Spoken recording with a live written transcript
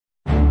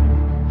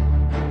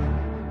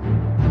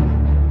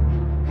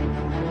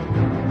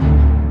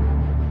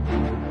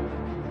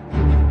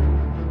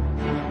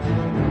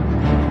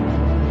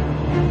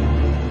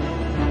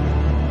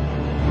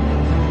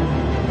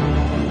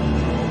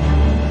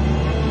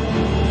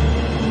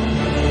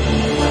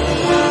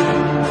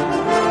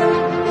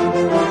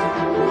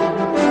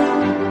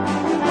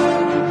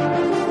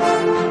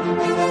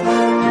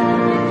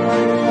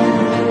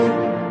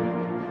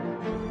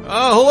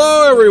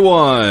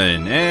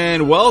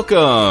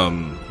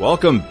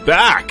Welcome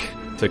back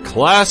to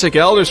Classic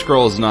Elder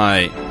Scrolls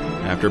Night.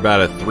 After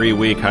about a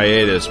 3-week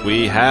hiatus,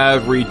 we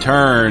have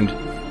returned.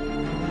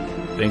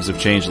 Things have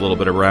changed a little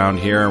bit around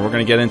here, and we're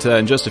going to get into that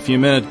in just a few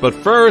minutes. But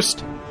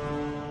first,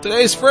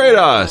 today's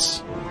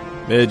Fredos,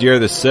 mid-year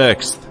the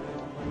 6th.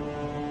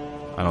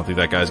 I don't think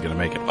that guy's going to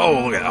make it.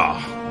 Oh, look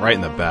at right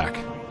in the back.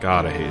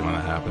 God, I hate when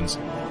that happens.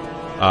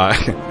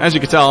 As you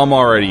can tell, I'm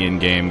already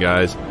in-game,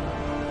 guys.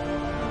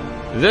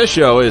 This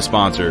show is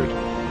sponsored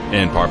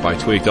in part by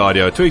Tweaked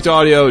Audio.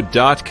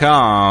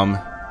 TweakedAudio.com.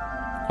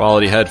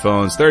 Quality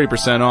headphones,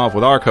 30% off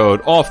with our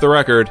code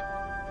OFFTHERECORD.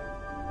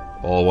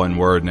 All one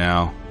word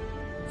now.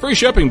 Free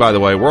shipping, by the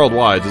way,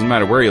 worldwide. Doesn't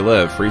matter where you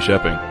live, free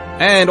shipping.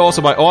 And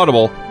also by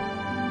Audible.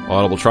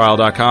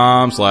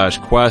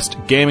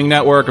 Audibletrial.com/Quest Gaming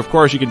Network. Of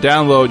course, you can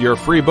download your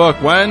free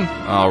book when?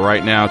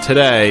 Right now,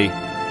 today,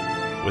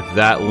 with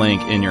that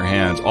link in your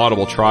hands.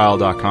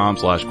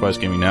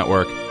 Audibletrial.com/Quest Gaming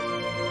Network.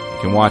 You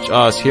can watch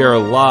us here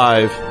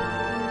live,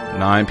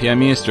 9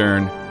 p.m.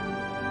 Eastern,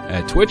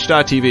 at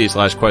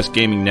twitch.tv/Quest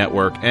Gaming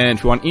Network. And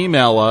if you want to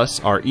email us,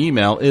 our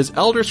email is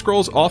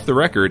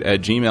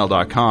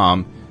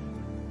elderscrollsofftherecord@gmail.com.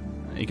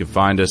 You can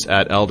find us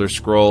at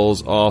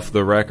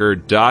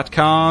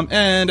elderscrollsofftherecord.com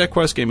and at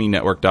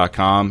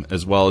questgamingnetwork.com,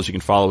 as well as you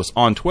can follow us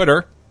on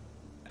Twitter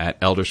at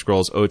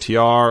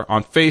elderscrollsotr.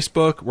 On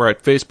Facebook, we're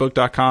at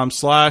facebook.com/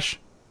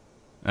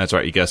 that's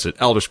right, you guessed it,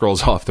 Elder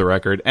Scrolls Off the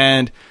Record.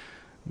 And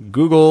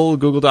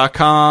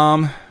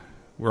google.com,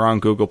 we're on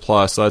Google+,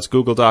 so that's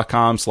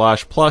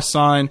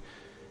google.com/+sign,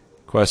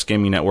 Quest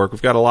Gaming Network.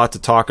 We've got a lot to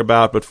talk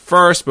about, but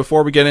first,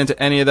 before we get into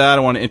any of that,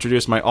 I want to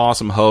introduce my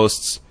awesome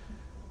hosts,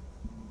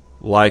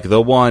 like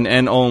the one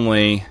and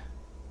only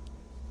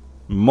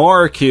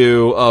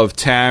Morq of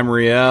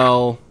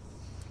Tamriel.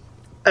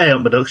 Hey,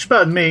 I'm Badux,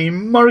 about me,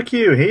 Morq,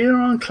 here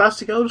on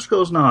Classic Elder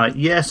Scrolls Night.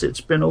 Yes,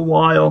 it's been a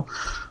while,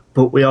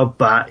 but we are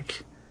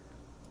back,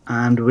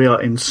 and we are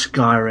in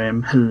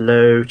Skryim.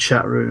 Hello,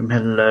 chat room.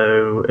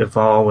 Hello,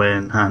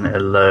 Evarwyn, and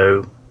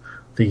hello,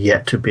 the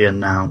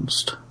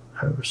yet-to-be-announced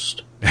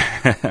host.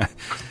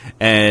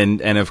 And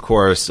of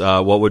course,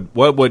 what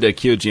would a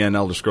QGN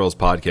Elder Scrolls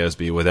podcast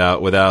be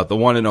without the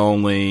one and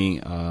only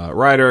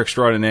writer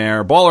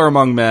extraordinaire, baller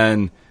among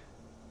men,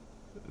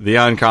 the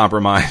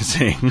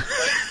uncompromising.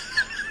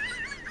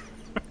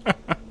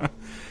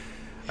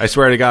 I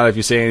swear to God, if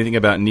you say anything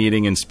about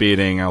kneading and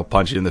speeding, I'll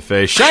punch you in the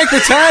face. Shank the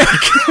tank.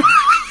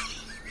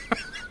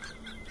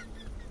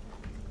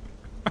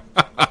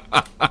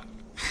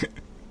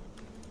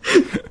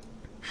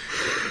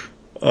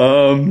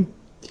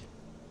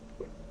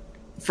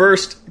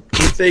 First,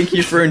 thank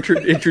you for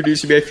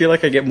introducing me. I feel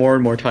like I get more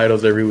and more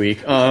titles every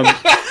week.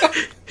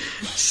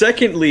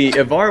 Secondly,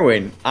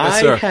 Evarwyn,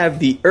 yes, I have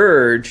the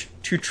urge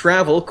to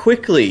travel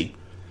quickly.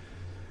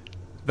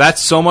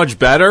 That's so much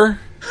better.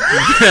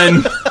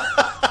 And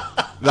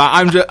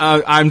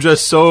I'm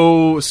just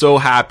so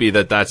happy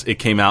that it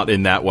came out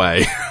in that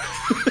way.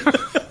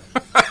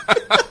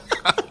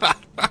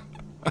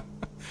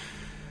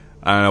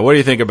 I don't know. What do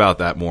you think about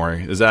that,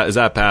 Maury? Is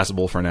that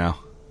passable for now?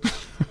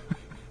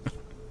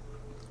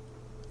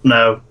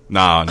 No.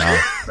 No.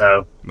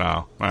 No.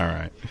 All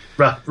right.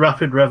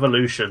 Rapid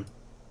revolution.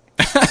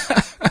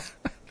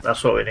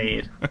 That's what we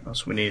need.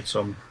 We need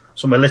some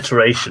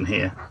alliteration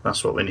here.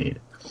 That's what we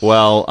need.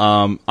 Well,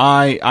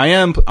 I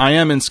am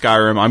in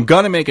Skryim. I'm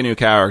gonna make a new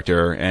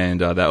character, and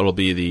that'll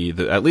be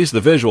the at least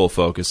the visual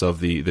focus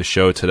of the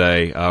show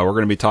today. We're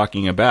gonna be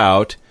talking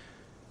about,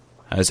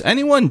 has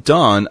anyone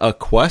done a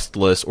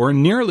questless or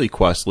nearly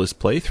questless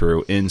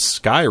playthrough in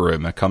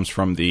Skryim? That comes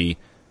from the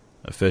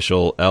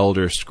official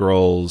Elder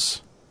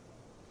Scrolls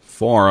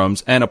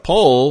forums, and a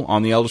poll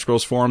on the Elder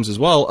Scrolls forums as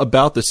well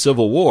about the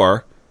Civil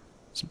War.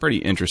 Some pretty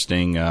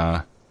interesting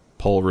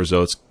poll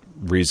results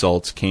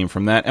came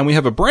from that. And we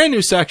have a brand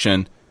new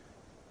section,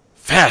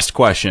 Fast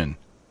Question,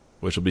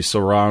 which will be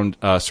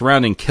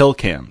surrounding kill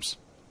cams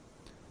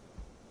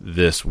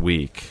this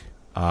week.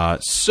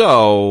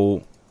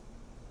 So,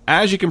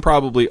 as you can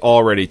probably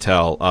already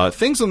tell,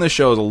 things on this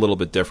show is a little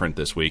bit different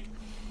this week.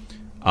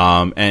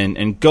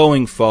 And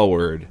going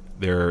forward,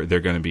 they're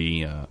going to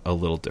be a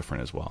little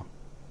different as well.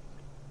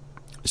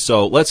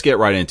 So let's get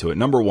right into it.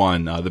 Number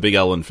one, the big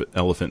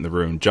elephant in the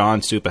room.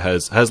 John Stupa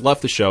has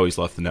left the show. He's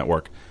left the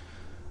network.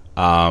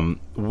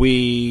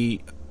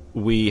 We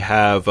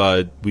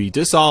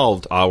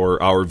dissolved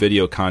our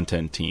video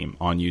content team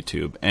on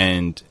YouTube,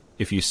 and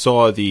if you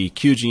saw the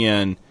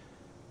QGN,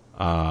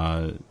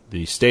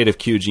 the State of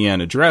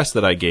QGN address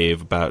that I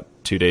gave about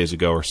 2 days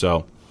ago or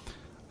so,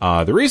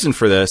 the reason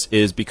for this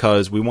is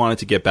because we wanted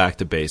to get back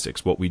to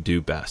basics, what we do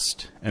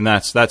best, and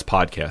that's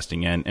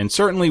podcasting. And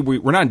certainly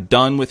we're not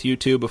done with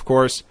YouTube, of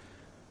course.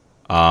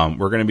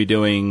 We're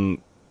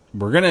going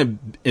to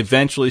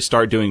eventually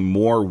start doing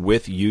more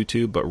with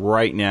YouTube, but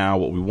right now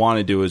what we want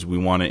to do is we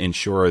want to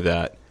ensure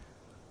that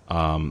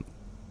the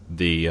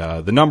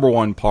number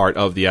one part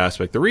of the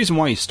aspect, the reason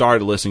why you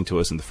started listening to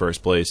us in the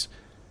first place,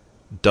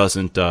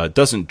 doesn't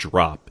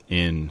drop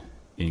in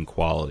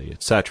quality,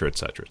 etc.,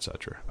 etc.,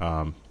 etc.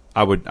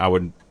 I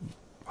would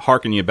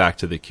harken you back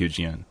to the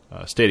QGN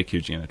state of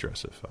QGN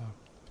address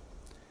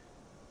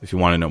if you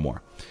want to know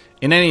more.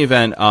 In any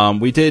event,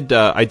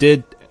 I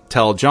did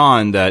tell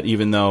John that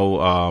even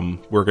though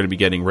we're going to be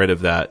getting rid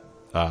of that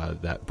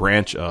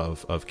branch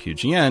of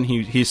QGN,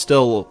 he's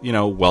still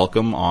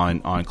welcome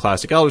on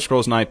Classic Elder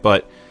Scrolls Night,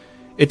 but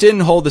it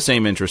didn't hold the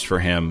same interest for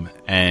him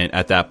and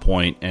at that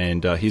point,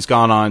 and he's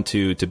gone on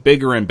to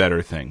bigger and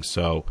better things.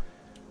 So,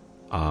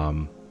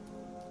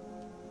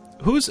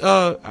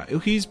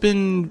 he's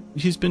been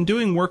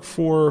doing work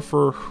for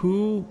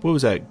who? What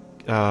was that?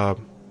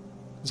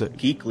 Is it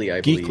Geekly?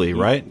 I believe. Geekly,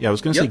 right? Yeah, I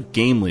was going to say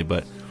Gamely,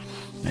 but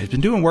he's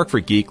been doing work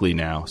for Geekly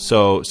now.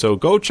 So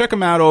go check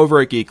him out over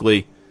at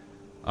Geekly.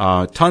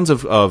 Tons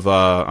of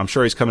I'm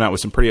sure he's coming out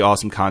with some pretty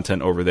awesome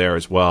content over there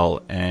as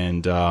well,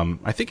 and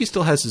I think he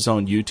still has his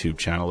own YouTube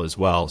channel as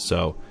well.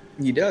 So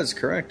he does,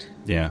 correct?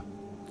 Yeah,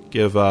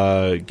 give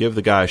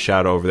the guy a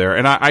shout over there,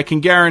 and I can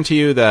guarantee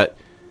you that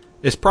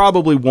this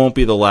probably won't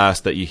be the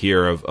last that you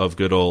hear of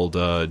good old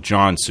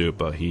John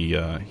Supa.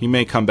 He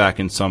may come back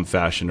in some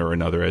fashion or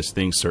another as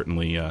things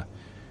certainly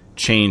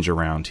change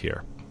around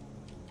here.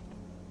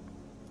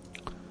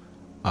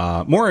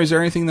 More, is there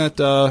anything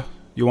that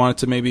you wanted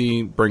to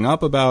maybe bring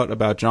up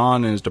about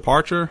John and his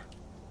departure?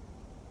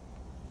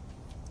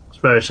 It's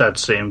very sad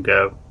to see him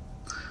go.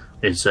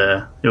 He was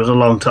a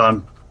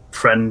long-time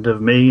friend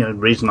of me and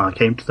the reason I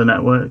came to the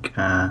network.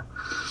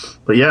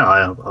 But yeah,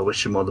 I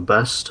wish him all the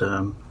best.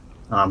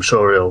 I'm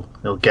sure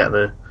he'll get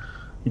there.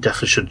 You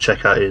definitely should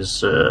check out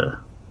his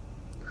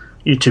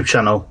YouTube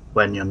channel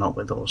when you're not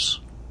with us.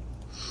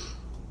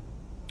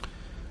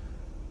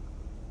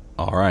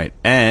 All right,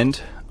 and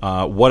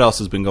what else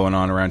has been going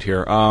on around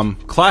here?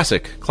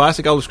 Classic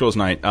Elder Scrolls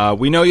Night.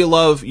 We know you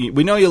love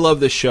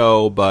this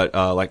show, but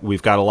like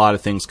we've got a lot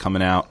of things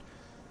coming out.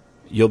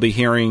 You'll be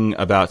hearing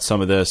about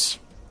some of this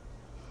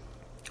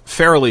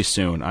fairly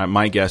soon.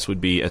 My guess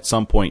would be at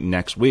some point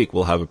next week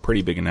we'll have a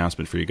pretty big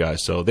announcement for you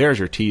guys. So there's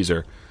your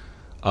teaser.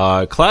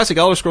 Classic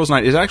Elder Scrolls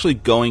Night is actually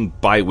going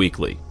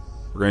bi-weekly.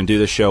 We're going to do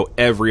this show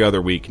every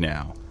other week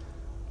now.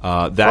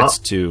 That's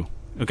what? To...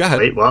 Oh, go ahead.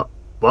 Wait, what?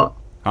 What?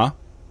 Huh?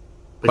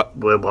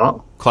 Wait,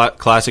 what?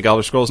 Classic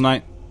Elder Scrolls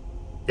Night?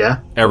 Yeah.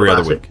 Every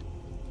other week.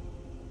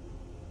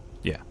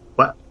 Yeah.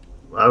 What?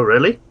 Oh,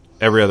 really?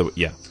 Every other week.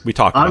 Yeah. We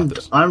talked about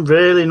this. I'm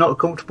really not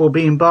comfortable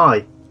being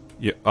bi.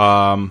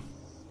 Yeah.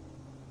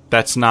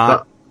 That's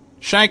not...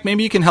 Shank,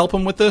 maybe you can help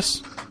him with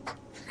this?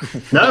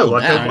 No,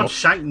 I don't want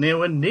Shank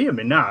near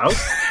me now.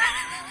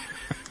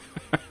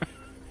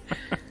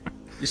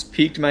 Just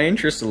piqued my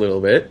interest a little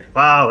bit.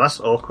 Wow, that's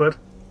awkward.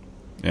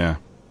 Yeah.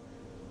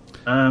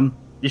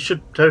 You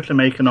should totally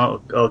make an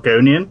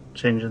Argonian,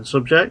 changing the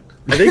subject.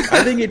 I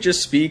think it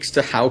just speaks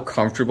to how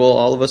comfortable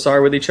all of us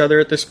are with each other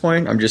at this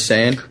point. I'm just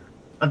saying.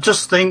 I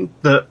just think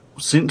that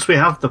since we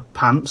have the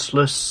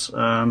pantsless,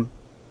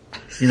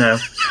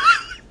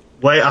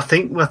 wait, I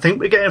think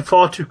we're getting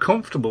far too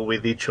comfortable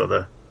with each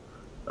other.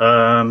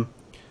 Yeah,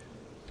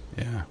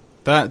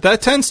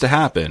 that tends to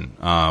happen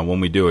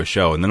when we do a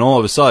show, and then all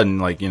of a sudden,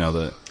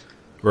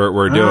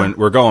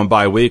 we're going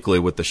bi-weekly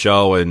with the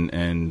show,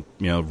 and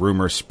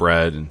rumors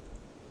spread and.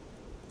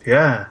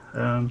 Yeah.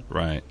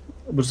 Right.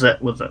 Was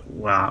that?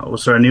 Wow.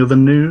 Was there any other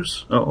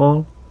news at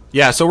all?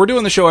 Yeah. So we're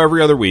doing the show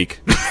every other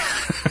week.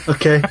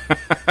 Okay.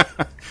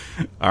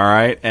 All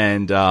right,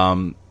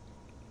 and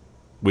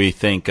we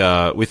think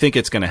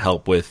it's going to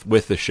help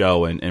with the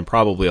show and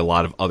probably a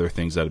lot of other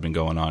things that have been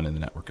going on in the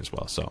network as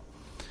well. So,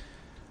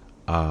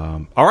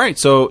 all right.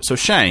 So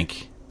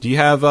Shank, do you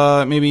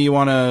have maybe you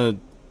want to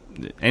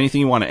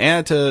anything you want to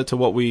add to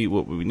what we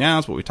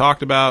announced, what we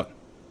talked about?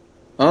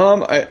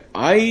 No,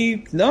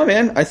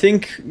 man. I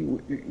think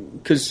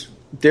because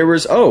there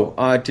was.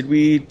 Did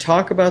we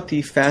talk about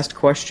the fast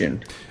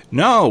question?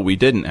 No, we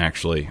didn't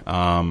actually.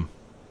 All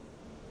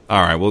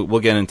right, we'll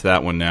get into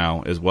that one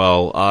now as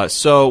well.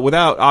 So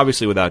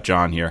without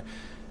John here,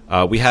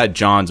 we had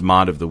John's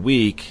mod of the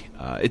week.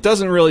 It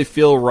doesn't really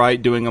feel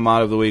right doing a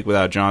mod of the week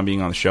without John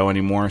being on the show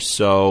anymore.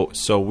 So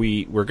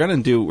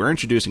we're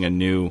introducing a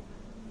new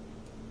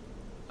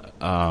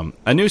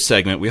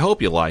segment. We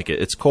hope you like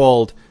it. It's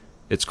called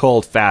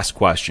Fast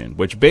Question,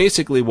 which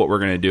basically what we're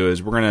going to do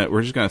is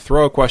we're just going to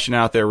throw a question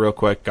out there real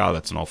quick. God,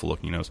 that's an awful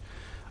looking nose.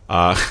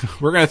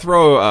 We're going to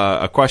throw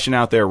a question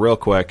out there real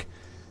quick,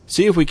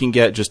 see if we can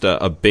get just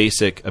a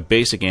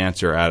basic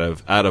answer out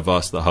of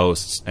us, the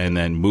hosts, and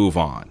then move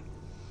on.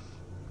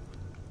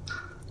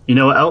 You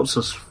know what else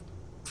is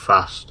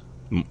fast?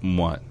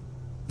 What?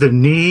 The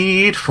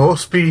Need for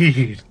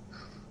Speed.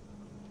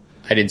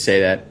 I didn't say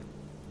that.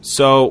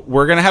 So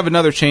we're going to have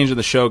another change of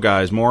the show,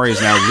 guys. Maury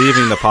is now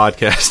leaving the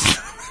podcast.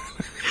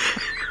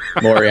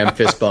 Maury, I'm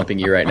fist bumping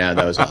you right now.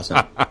 That was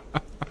awesome.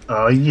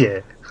 Oh, yeah.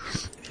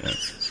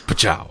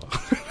 Pachow.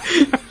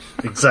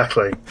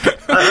 Exactly.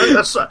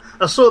 I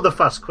saw the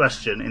fast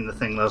question in the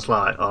thing that was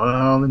like,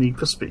 the Need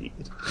for Speed.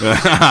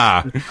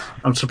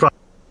 I'm surprised.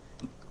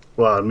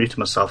 Well, I muted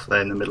myself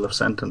there in the middle of a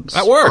sentence.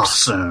 That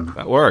works. Awesome.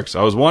 That works.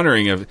 I was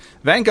wondering if...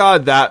 Thank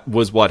God that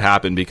was what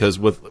happened, because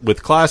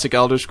with Classic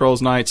Elder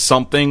Scrolls Night,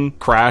 something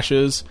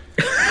crashes.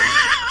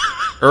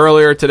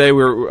 Earlier today,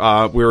 we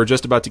were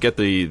just about to get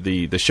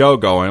the show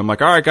going. I'm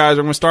like, all right, guys,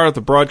 I'm going to start at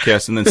the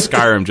broadcast, and then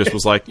Skryim just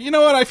was like, you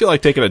know what? I feel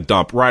like taking a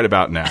dump right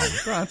about now.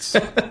 That's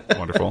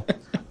wonderful.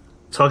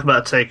 Talk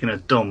about taking a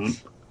dump.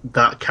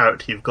 That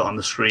character you've got on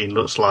the screen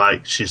looks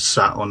like she's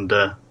sat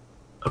under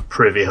a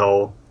privy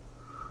hole.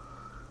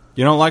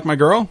 You don't like my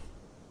girl?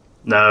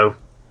 No,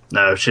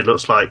 she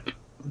looks like...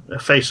 Her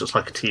face looks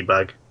like a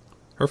teabag.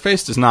 Her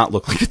face does not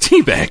look like a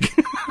teabag.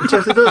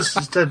 It does.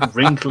 It's dead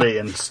wrinkly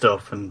and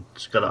stuff, and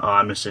she's got an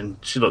eye missing.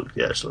 She looks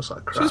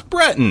like crap. She's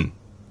Breton.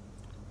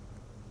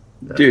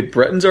 Yeah. Dude,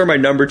 Bretons are my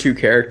number 2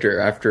 character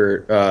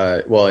after,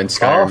 in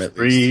Skyrim at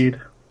least. Half-breed.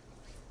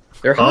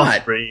 They're hot.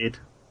 Half-breed.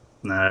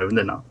 No,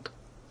 they're not.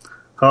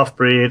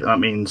 Half-breed, that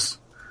means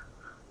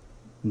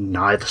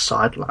neither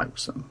side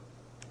likes them.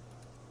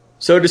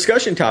 So,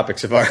 discussion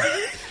topics of our...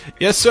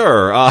 Yes,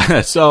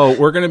 sir. So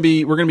we're gonna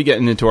be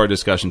getting into our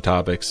discussion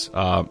topics.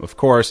 Of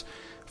course,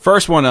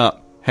 first one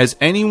up. Has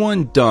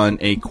anyone done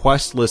a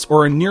questless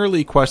or a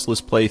nearly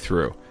questless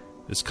playthrough?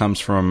 This comes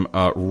from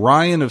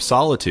Ryan of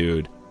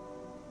Solitude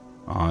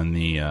on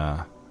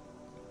the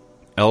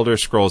Elder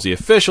Scrolls, the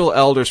official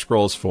Elder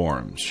Scrolls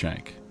forums.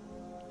 Shank.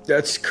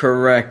 That's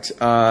correct.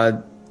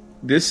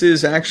 This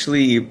is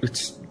actually,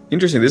 it's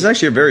interesting. This is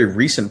actually a very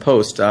recent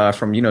post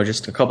from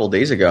just a couple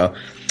days ago.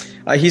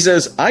 He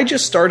says, I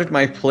just started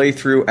my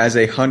playthrough as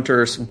a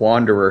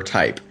hunter-wanderer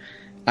type.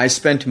 I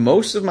spent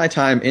most of my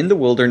time in the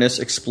wilderness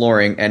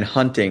exploring and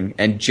hunting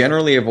and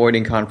generally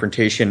avoiding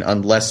confrontation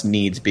unless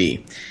needs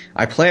be.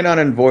 I plan on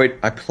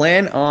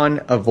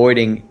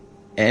avoiding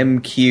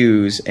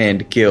MQs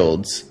and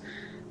guilds.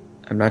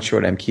 I'm not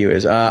sure what MQ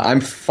is.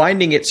 I'm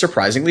finding it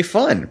surprisingly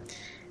fun.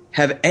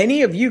 Have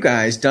any of you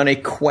guys done a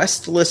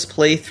questless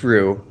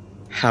playthrough?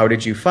 How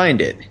did you find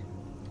it?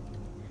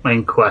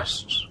 Main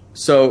quests.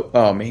 So,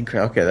 main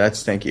quest. Okay,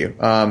 thank you.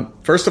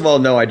 First of all,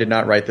 no, I did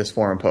not write this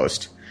forum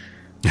post.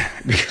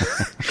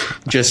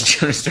 just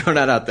throwing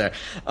that out there.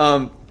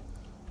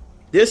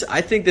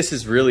 I think this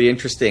is really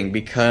interesting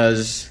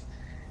because,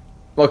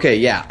 okay,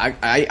 yeah,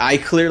 I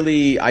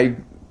clearly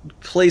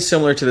play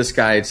similar to this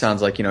guy. It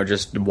sounds like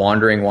just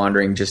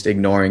wandering, just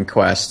ignoring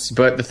quests.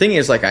 But the thing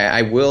is, like,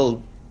 I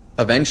will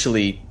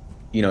eventually,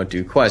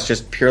 do quests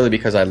just purely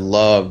because I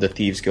love the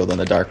Thieves Guild and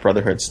the Dark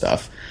Brotherhood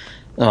stuff.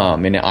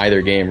 In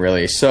either game,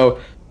 really.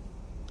 So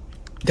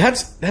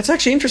that's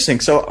actually interesting.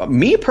 So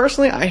me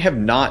personally, I have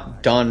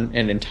not done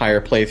an entire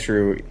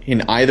playthrough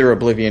in either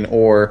Oblivion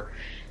or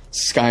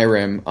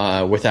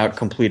Skyrim without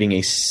completing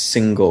a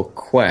single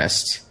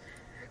quest.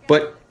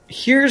 But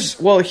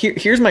here's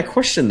my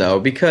question though,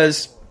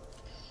 because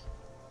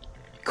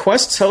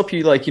quests help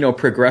you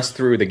progress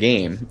through the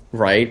game,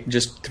 right?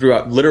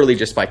 Literally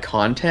just by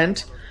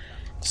content.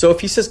 So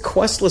if he says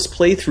questless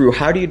playthrough,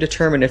 how do you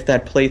determine if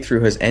that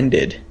playthrough has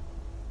ended?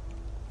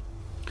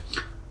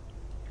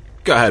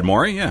 Go ahead,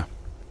 Maury. Yeah.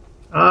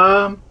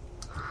 Well,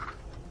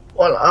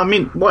 I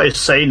mean, what he's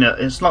saying,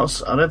 it's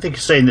not. I don't think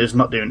he's saying that he's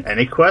not doing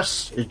any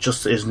quests. It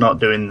just is not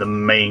doing the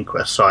main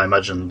quest. So I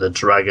imagine the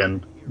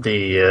dragon,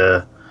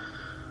 the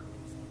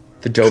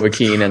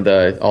Dovahkiin, and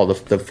all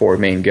the 4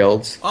 main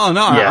guilds. Oh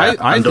no, yeah,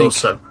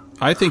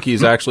 I think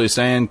he's actually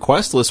saying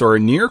questless or a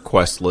near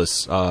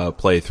questless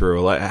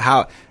playthrough. Like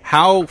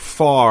how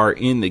far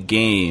in the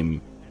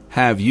game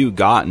have you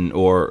gotten,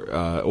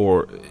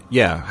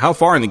 how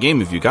far in the game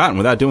have you gotten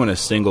without doing a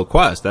single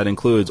quest? That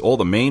includes all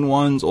the main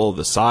ones, all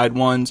the side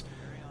ones.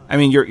 I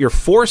mean, you're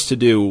forced to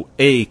do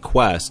a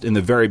quest in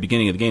the very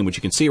beginning of the game, which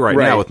you can see right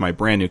now with my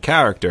brand new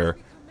character,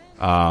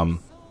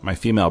 my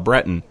female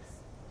Breton.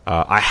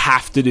 I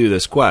have to do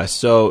this quest,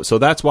 so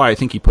that's why I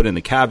think he put in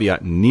the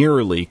caveat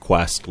nearly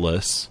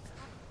questless.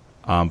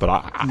 But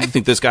I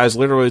think this guy's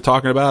literally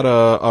talking about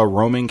a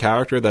roaming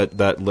character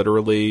that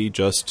literally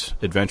just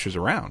adventures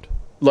around.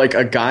 Like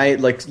a guy,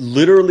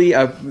 literally,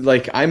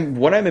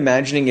 what I'm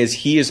imagining is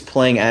he is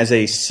playing as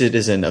a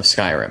citizen of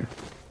Skyrim,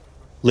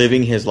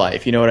 living his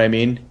life. You know what I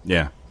mean?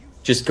 Yeah.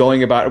 Just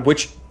going about,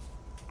 which,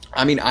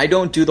 I mean, I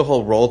don't do the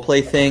whole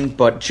roleplay thing,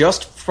 but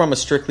just from a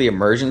strictly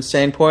immersion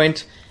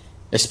standpoint,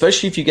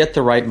 especially if you get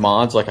the right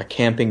mods, like a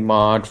camping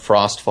mod,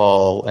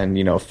 Frostfall,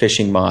 and,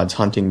 fishing mods,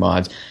 hunting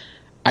mods,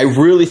 I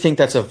really think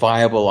that's a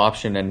viable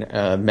option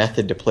and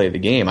method to play the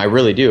game. I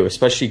really do,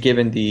 especially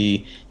given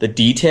the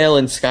detail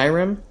in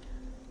Skyrim.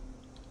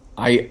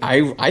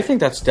 I think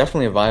that's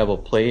definitely a viable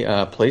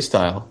play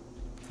style.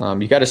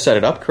 You got to set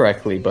it up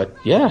correctly, but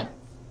yeah,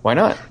 why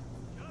not?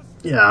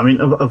 Yeah, I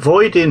mean,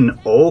 avoiding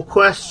all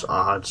quests,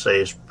 I'd say,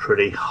 is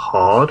pretty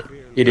hard.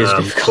 It is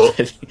difficult.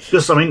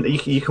 Because, I mean,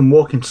 you can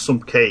walk into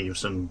some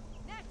caves and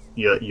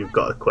you've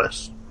got a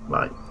quest,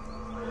 like.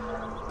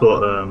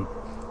 But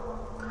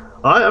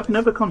I've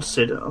never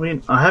considered. I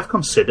mean, I have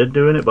considered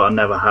doing it, but I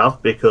never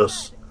have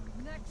because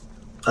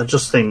I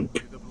just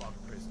think,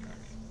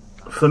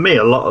 for me,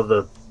 a lot of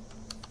the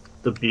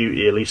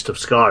beauty, at least of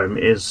Skyrim,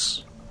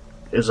 is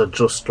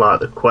just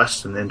like the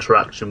quest and the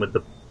interaction with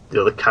the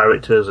other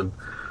characters and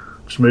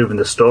just moving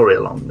the story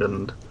along.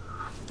 And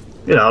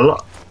I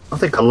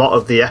think a lot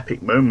of the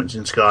epic moments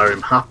in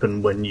Skyrim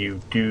happen when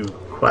you do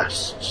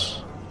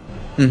quests.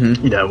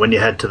 Mm-hmm. You know, when you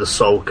head to the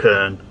Soul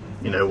Cairn,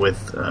 you know,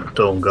 with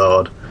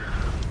Dawnguard,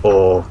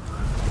 or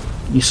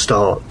you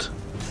start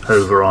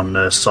over on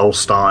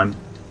Solstheim,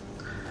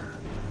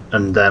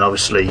 and then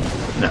obviously,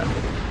 you know,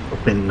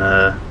 up in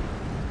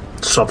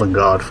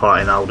Sovngarde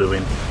fighting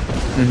Alduin.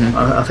 Mm-hmm.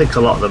 I think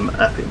a lot of them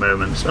are epic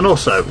moments, and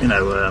also, you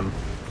know,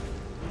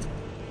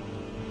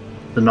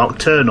 the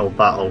Nocturnal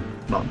battle,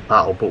 not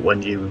battle, but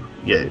when you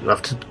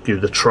have to do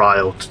the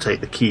trial to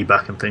take the key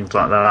back and things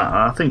like that.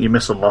 I think you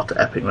miss a lot of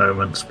epic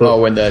moments. But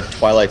when the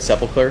Twilight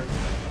Sepulchre?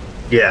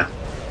 Yeah,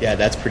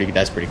 that's pretty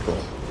cool.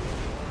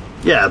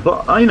 Yeah,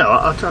 but you know,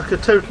 I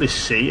could totally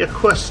see a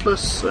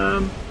questless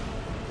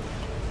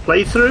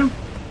playthrough.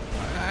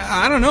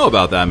 I don't know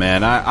about that,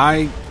 man.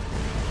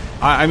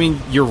 I mean,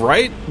 you're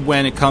right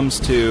when it comes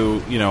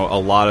to, you know, a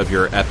lot of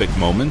your epic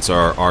moments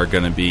are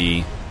going to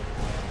be,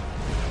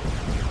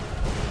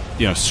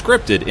 you know,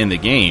 scripted in the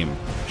game,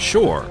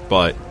 sure,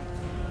 but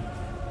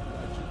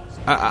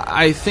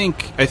I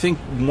think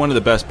one of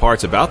the best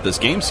parts about this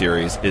game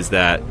series is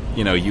that,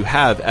 you know, you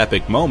have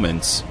epic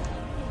moments,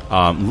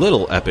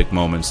 little epic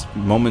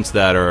moments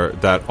that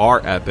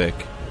are epic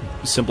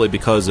simply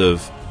because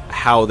of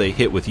how they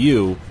hit with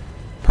you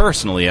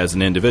personally as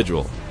an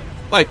individual.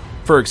 Like,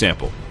 for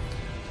example,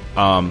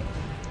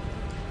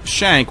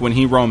 Shank, when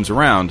he roams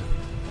around,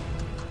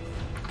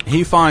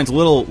 he finds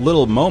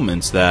little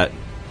moments that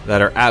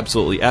are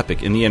absolutely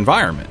epic in the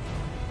environment.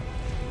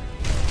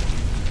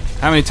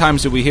 How many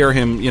times did we hear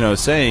him, you know,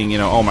 saying, you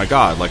know, oh my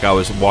god, like I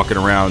was walking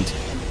around,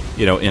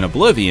 you know, in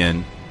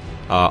Oblivion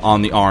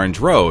on the Orange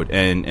Road,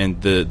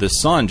 and the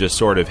sun just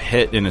sort of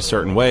hit in a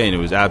certain way, and it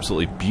was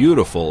absolutely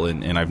beautiful,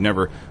 and I've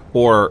never,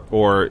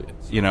 or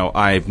you know,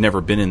 I've never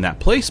been in that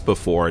place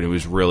before, and it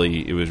was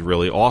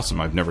really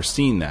awesome. I've never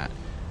seen that.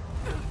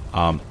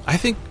 I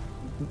think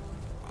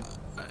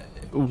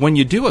when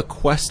you do a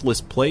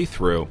questless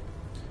playthrough,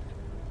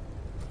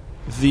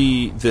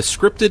 the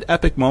scripted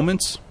epic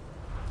moments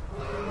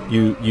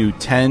you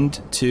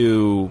tend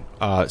to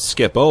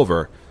skip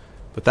over,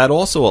 but that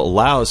also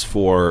allows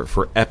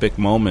for epic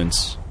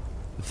moments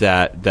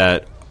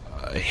that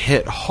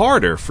hit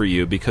harder for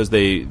you because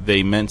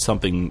they meant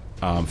something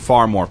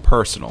far more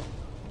personal.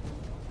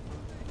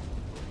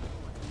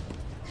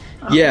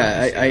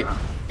 Yeah,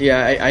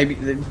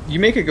 you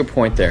make a good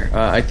point there.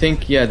 I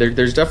think,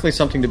 there's definitely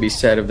something to be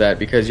said of that,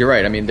 because you're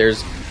right. I mean,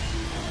 there's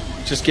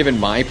just given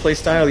my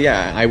playstyle,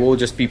 I will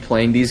just be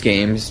playing these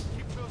games,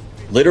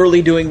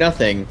 literally doing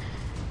nothing,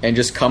 and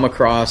just come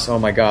across, oh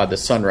my god, the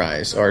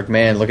sunrise, or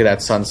man, look at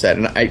that sunset,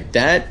 and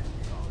that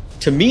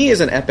to me is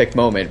an epic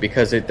moment,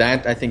 because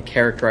that I think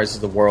characterizes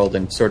the world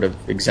and sort of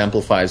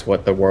exemplifies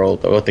what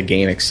the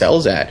game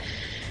excels at.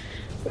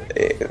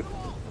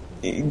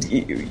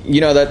 You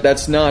know,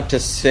 that's not to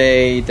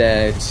say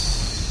that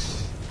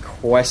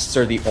quests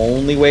are the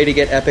only way to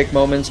get epic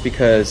moments,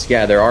 because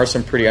there are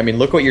some pretty, I mean,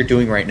 look what you're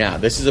doing right now.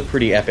 This is a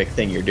pretty epic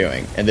thing you're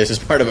doing, and this is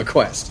part of a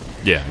quest.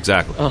 Yeah,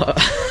 exactly.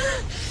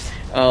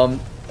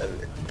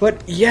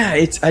 But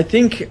it's I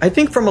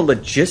think from a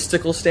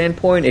logistical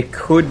standpoint, it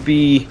could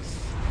be,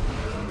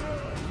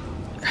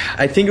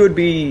 I think it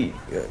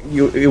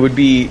would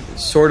be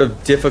sort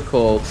of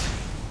difficult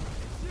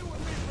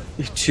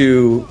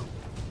to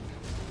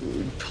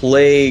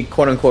play,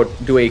 quote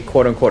unquote, do a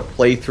quote unquote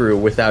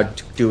playthrough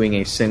without doing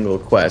a single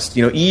quest.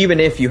 You know, even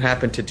if you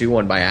happen to do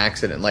one by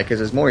accident, like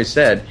as Maury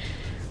said,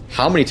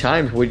 how many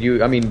times would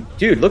you? I mean,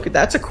 dude, look at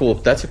that's a cool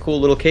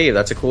little cave,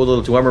 that's a cool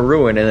little Dwemer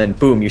ruin, and then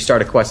boom, you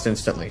start a quest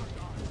instantly,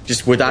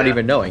 just without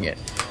even knowing it.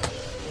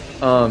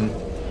 I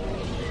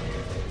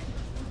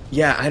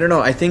don't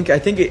know. I think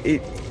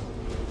it.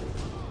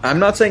 I'm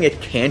not saying it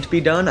can't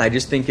be done. I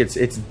just think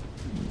it's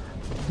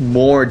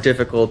more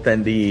difficult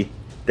than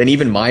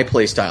even my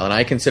playstyle, and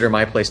I consider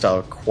my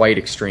playstyle quite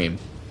extreme.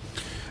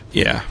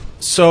 Yeah.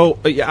 So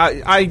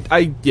I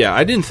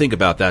didn't think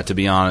about that, to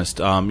be honest.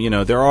 You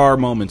know, there are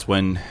moments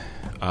when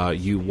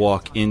you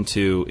walk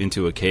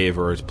into a cave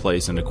or a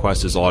place and a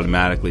quest is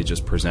automatically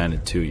just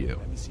presented to you.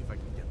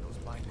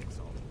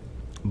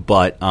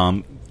 But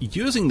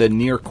using the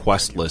near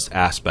questless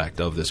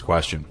aspect of this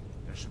question,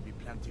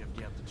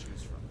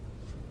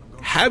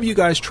 have you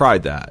guys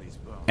tried that?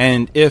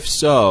 And if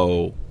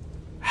so,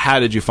 how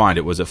did you find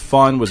it? Was it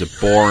fun? Was it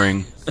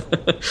boring?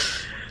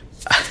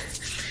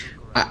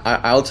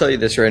 I'll tell you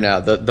this right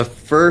now. The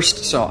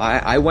first, so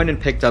I went and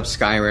picked up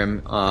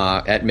Skryim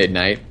at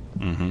midnight,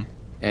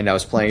 and I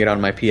was playing it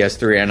on my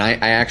PS3, and I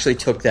actually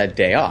took that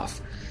day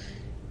off.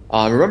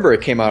 Remember,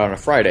 it came out on a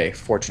Friday,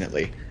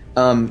 fortunately.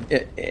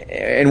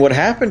 And what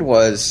happened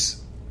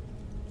was,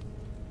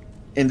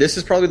 and this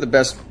is probably the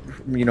best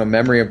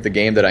memory of the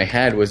game that I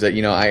had, was that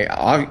I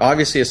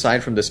obviously,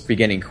 aside from this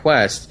beginning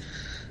quest,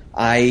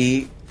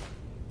 I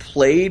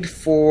played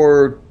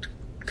for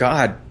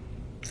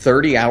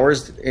 30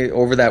 hours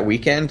over that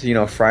weekend,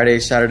 Friday,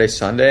 Saturday,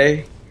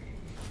 Sunday,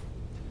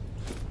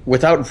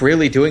 without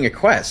really doing a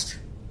quest.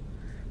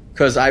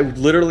 Because I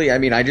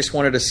just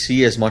wanted to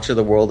see as much of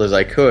the world as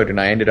I could, and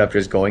I ended up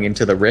just going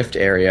into the Rift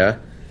area,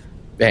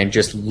 and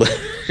just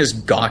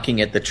just gawking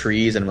at the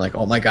trees, and I'm like,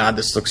 oh my god,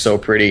 this looks so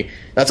pretty.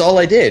 That's all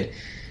I did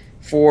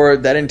for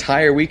that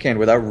entire weekend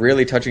without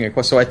really touching a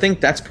quest. So I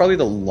think that's probably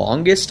the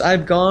longest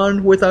I've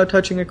gone without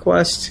touching a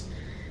quest.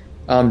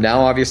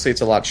 Now, obviously,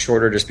 it's a lot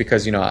shorter just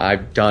because,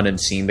 I've done and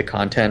seen the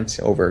content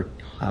over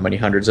how many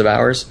hundreds of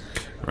hours.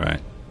 Right.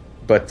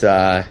 But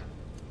I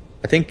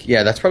think,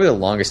 that's probably the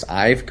longest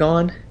I've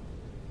gone.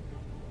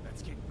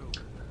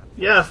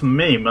 Yeah, for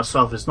me,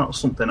 myself, it's not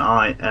something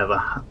I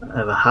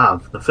ever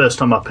have. The first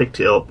time I picked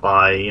it up,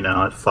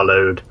 I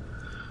followed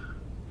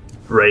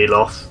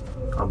Rayloth,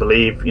 I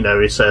believe.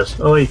 He says,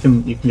 "Oh, you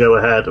can go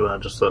ahead." And I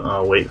just thought,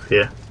 "I'll wait for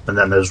you." And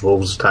then those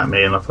wolves attacked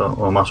me, and I thought,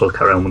 "Well, I might as well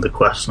carry on with the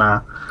quest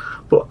now."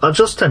 But I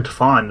just tend to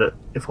find that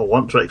if I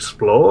want to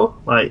explore,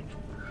 like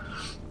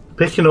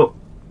picking up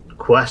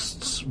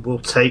quests will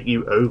take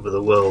you over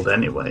the world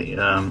anyway.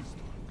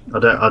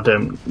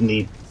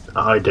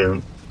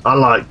 I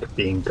like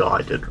being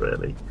guided,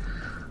 really.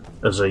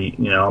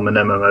 I'm an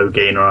MMO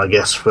gamer, I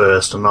guess,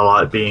 first, and I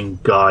like being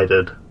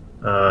guided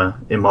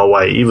in my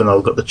way, even though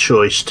I've got the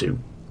choice to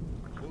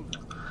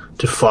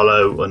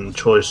follow and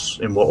choice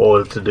in what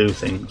order to do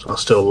things. I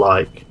still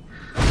like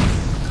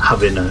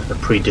having a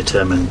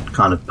predetermined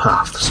kind of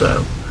path.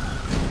 So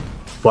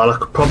while I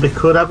probably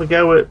could have a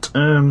go at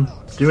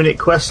doing it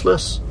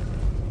questless,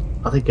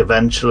 I think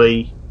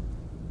eventually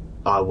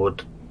I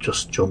would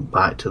just jump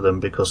back to them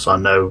because I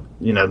know,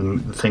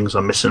 the things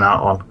I'm missing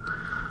out on.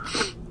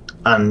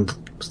 And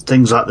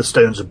things like the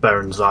Stones of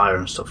Baron's Ire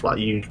and stuff like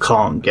you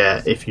can't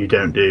get if you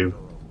don't do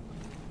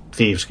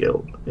Thieves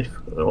Guild,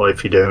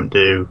 if you don't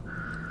do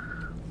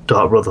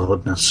Dark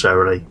Brotherhood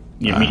necessarily.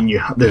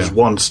 There's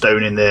one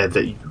stone in there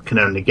that you can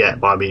only get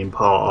by being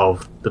part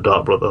of the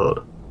Dark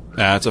Brotherhood.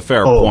 That's a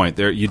fair point.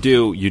 There, you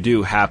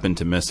do happen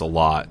to miss a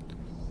lot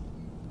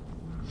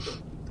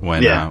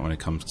when it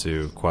comes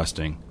to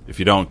questing. If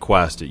you don't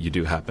quest, you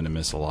do happen to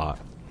miss a lot.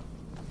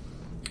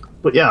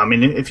 But yeah, I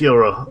mean, if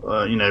you're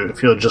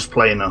if you're just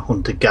playing a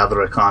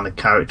hunter-gatherer kind of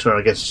character,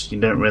 I guess you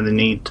don't really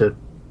need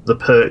the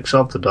perks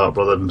of the Dark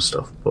Brotherhood and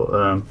stuff.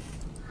 But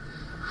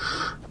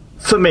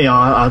for me,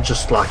 I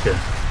just like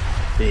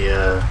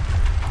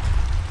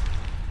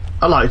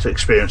I like to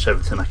experience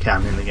everything I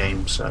can in the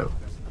game, so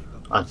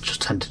I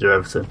just tend to do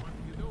everything.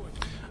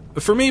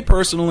 For me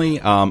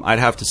personally, I'd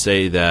have to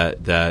say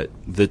that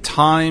the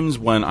times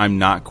when I'm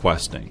not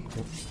questing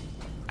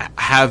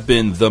have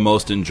been the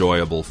most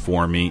enjoyable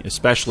for me,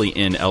 especially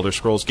in Elder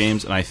Scrolls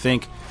games. And I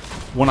think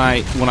when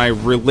I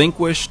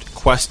relinquished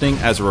questing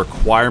as a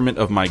requirement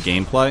of my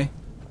gameplay,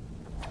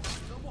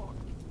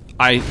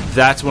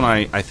 that's when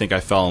I think I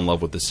fell in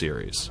love with the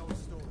series.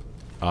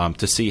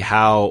 To see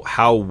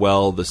how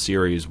well the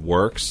series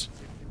works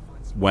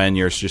when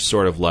you're just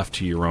sort of left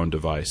to your own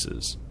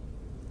devices.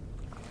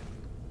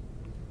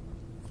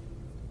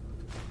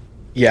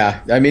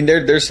 Yeah, I mean,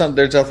 there's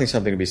definitely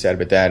something to be said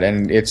about that,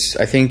 and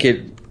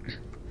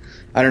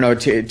I don't know.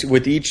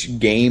 With each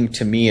game,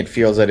 to me, it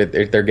feels that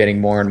they're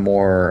getting more and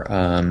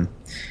more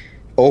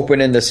open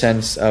in the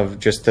sense of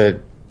just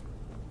the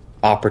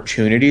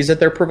opportunities that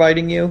they're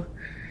providing you.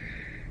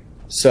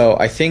 So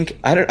I think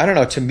I don't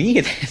know. To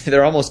me,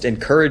 they're almost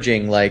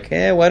encouraging, like,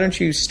 why don't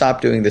you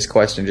stop doing this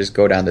quest and just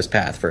go down this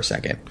path for a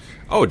second?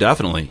 Oh,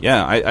 definitely.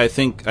 Yeah, I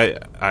think I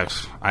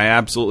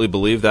absolutely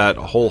believe that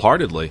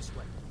wholeheartedly.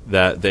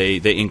 That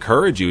they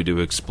encourage you to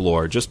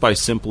explore just by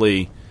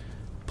simply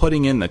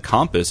putting in the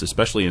compass,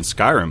 especially in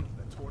Skyrim,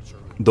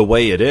 the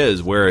way it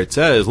is, where it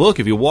says, look,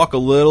 if you walk a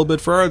little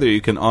bit further, you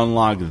can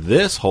unlock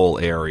this whole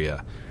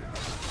area.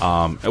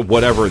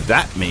 Whatever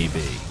that may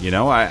be,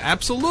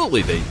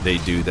 absolutely they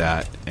do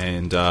that,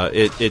 and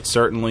it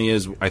certainly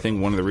is. I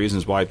think one of the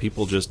reasons why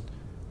people just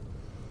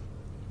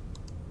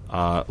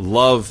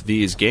love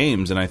these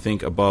games, and I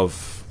think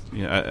above,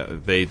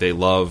 they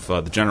love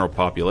the general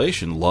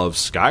population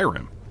loves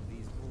Skyrim.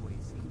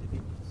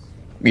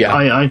 Yeah,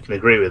 I can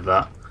agree with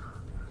that.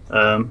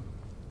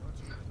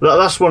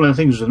 That's one of the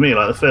things with me.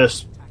 Like the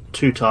first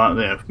two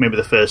times, maybe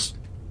the first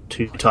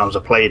two times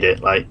I played it,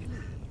 like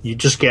you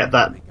just get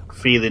that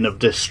feeling of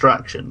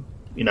distraction.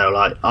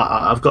 Like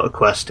I've got a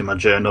quest in my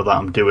journal that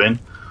I'm doing,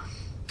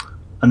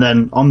 and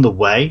then on the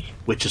way,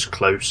 which is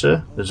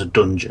closer, there's a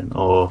dungeon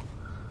or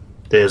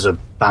there's a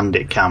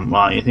bandit camp.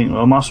 Right, you think,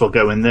 well, I might as well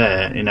go in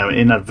there.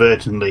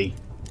 Inadvertently,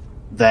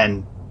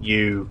 then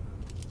you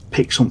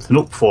pick something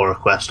up for a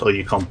quest, or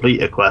you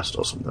complete a quest,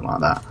 or something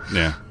like that.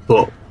 Yeah.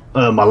 But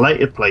my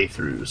later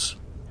playthroughs,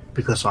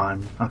 because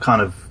I'm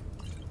kind of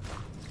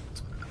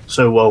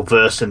so well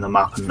versed in the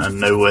map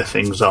and know where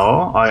things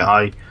are,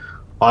 I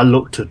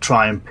look to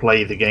try and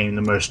play the game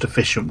the most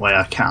efficient way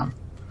I can,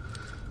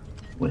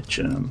 which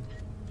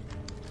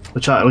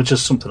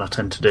is something I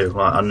tend to do.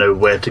 I know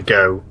where to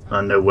go,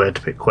 I know where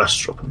to pick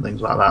quests up and things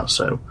like that.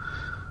 So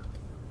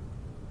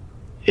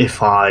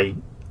if I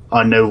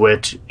know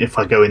if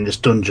I go in this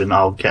dungeon,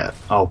 I'll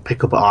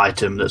pick up an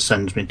item that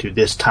sends me to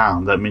this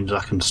town. That means I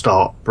can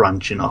start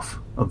branching off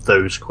of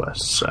those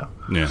quests. So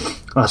yeah,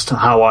 that's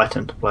how I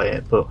tend to play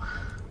it. But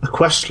a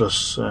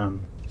questless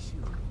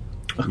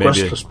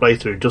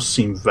playthrough does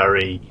seem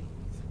very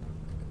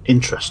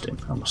interesting.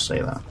 I must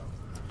say that.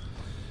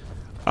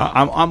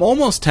 I'm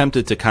almost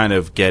tempted to kind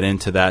of get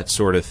into that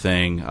sort of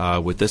thing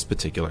with this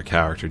particular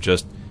character.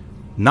 Just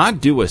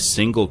not do a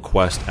single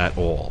quest at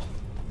all.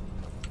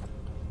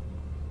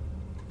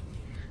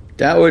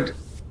 That would...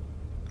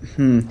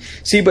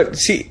 See,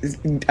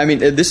 I mean,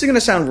 this is going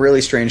to sound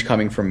really strange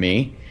coming from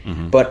me,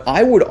 but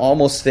I would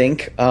almost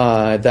think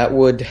that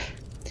would...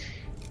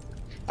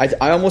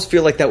 I almost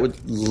feel like that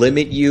would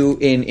limit you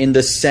in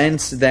the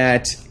sense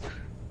that...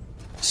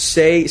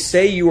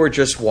 Say you are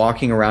just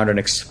walking around and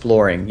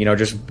exploring,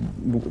 just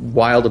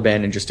wild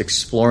abandon, just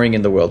exploring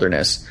in the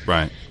wilderness.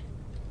 Right.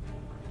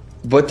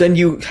 But then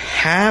you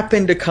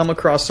happen to come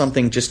across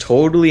something just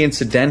totally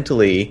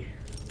incidentally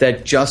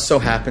that just so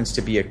happens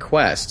to be a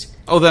quest.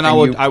 Oh, then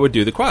I would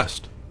do the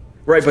quest.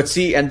 Right, but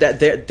see, and I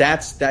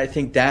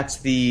think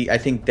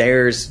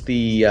there's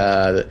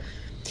the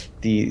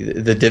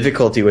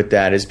difficulty with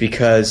that is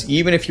because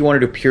even if you want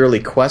to do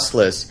purely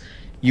questless,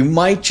 you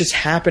might just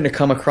happen to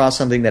come across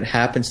something that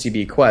happens to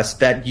be a quest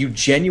that you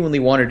genuinely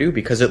want to do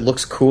because it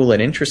looks cool and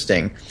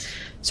interesting.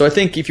 So I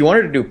think if you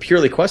wanted to do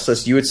purely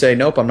questless, you would say,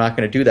 nope, I'm not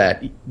going to do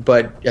that.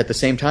 But at the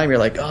same time, you're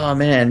like, oh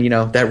man,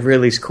 that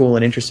really is cool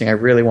and interesting. I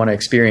really want to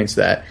experience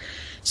that.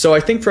 So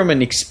I think from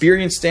an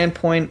experience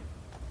standpoint,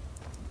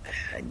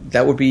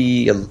 that would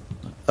be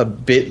a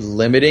bit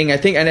limiting. I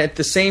think, and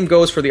the same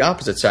goes for the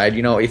opposite side.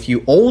 If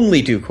you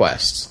only do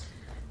quests,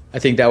 I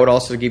think that would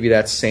also give you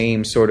that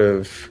same sort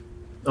of...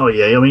 Oh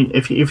yeah, I mean,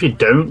 if you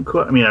don't,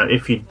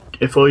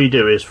 if all you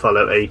do is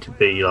follow A to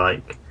B,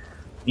 like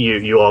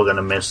you are going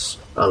to miss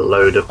a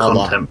load of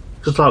content.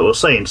 Because like we were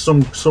saying,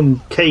 some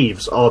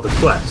caves are the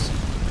quest.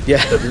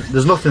 Yeah,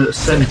 there's nothing that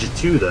sends you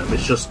to them.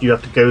 It's just you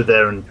have to go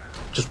there and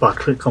just by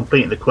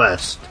completing the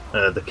quest,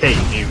 the cave,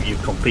 you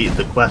completed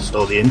the quest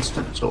or the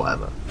instance or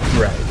whatever.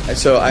 Right.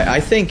 So I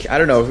think, I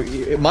don't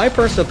know, my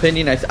personal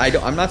opinion,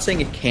 I'm not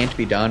saying it can't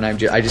be done. I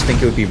just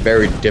think it would be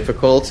very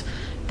difficult.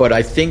 But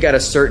I think at a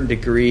certain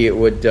degree, it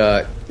would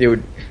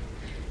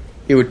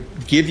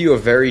give you a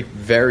very,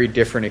 very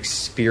different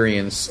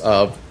experience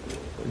of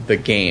the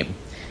game.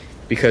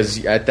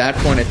 Because at that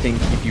point, I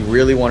think if you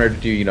really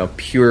wanted to do,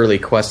 purely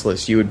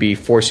questless, you would be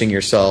forcing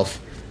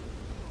yourself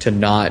to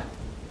not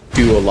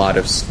do a lot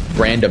of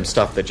random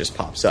stuff that just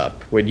pops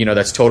up. When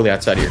that's totally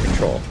outside of your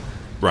control.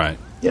 Right.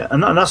 Yeah,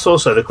 and that's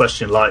also the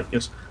question. Like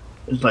it's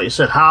like you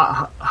said,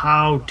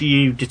 how do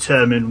you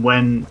determine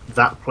when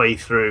that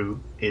playthrough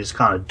is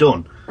kind of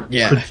done?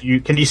 Yeah.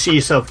 Can you see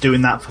yourself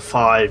doing that for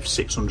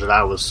 500-600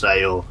 hours,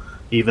 say, or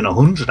even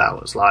 100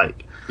 hours?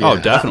 Like, oh,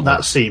 definitely.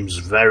 That seems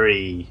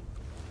very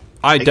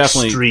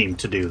extreme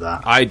to do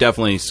that. I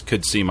definitely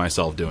could see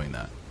myself doing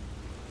that,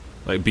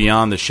 like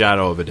beyond the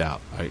shadow of a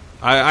doubt.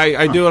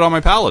 I do it on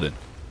my paladin.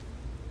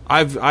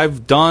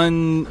 I've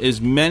done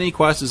as many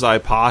quests as I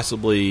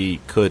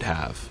possibly could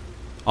have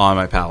on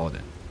my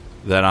paladin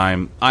that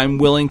I'm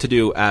willing to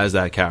do as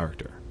that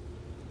character,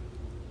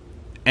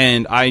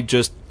 and I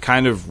just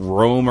kind of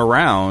roam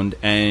around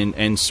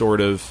and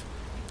sort of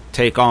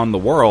take on the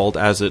world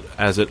as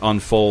it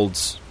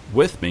unfolds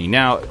with me.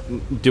 Now,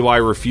 do I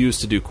refuse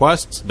to do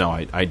quests? No,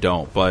 I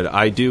don't. But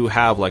I do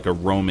have like a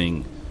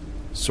roaming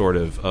sort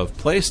of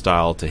play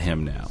style to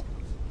him now.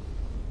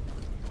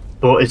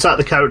 But it's that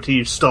the character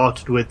you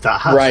started with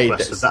that has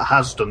quested, that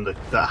has done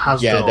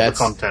all the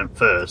content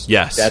first.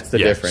 Yes, that's the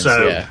difference.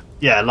 So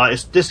like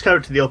it's this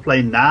character that you're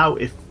playing now.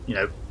 If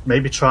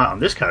maybe try it on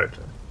this character.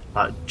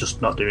 Like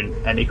just not doing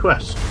any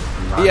quests.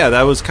 Like, yeah,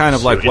 that was kind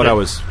of like what I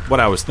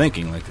was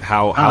thinking, like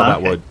how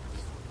that would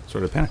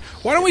sort of pan.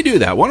 Why don't we do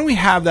that? Why don't we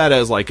have that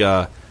as like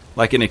an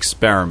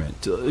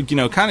experiment?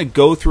 Kind of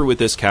go through with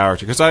this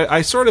character because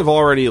I sort of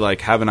already like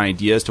have an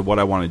idea as to what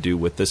I want to do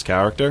with this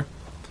character.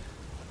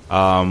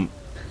 And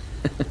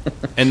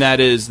that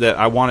is that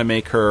I want to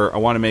make her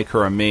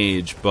a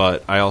mage,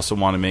 but I also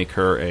want to make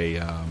her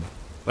a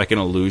like an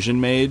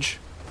illusion mage.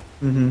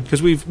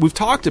 Because we've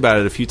talked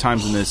about it a few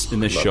times in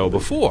this show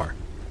before.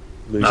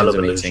 Illusion's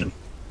amazing.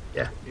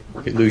 Yeah,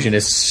 Illusion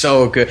is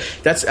so good.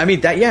 That's true.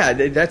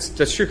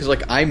 Because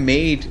like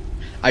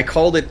I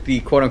called it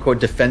the quote unquote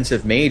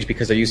defensive mage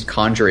because I used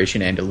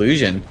conjuration and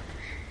illusion,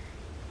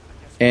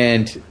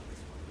 and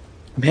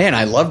man,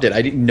 I loved it.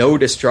 I didn't know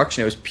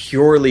destruction. It was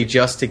purely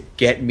just to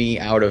get me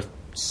out of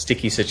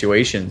sticky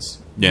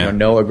situations. Yeah.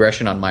 No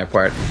aggression on my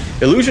part.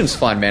 Illusion's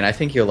fun, man. I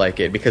think you'll like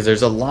it because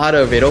it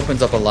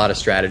opens up a lot of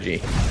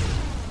strategy.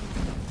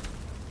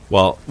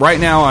 Well, right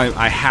now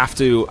I have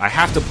to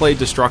play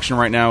destruction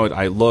right now.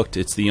 I looked;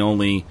 it's the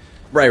only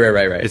right.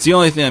 It's the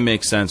only thing that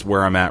makes sense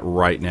where I'm at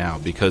right now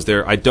because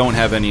I don't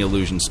have any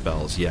illusion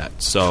spells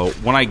yet. So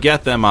when I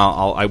get them,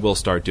 I will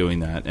start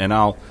doing that, and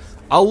I'll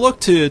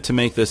look to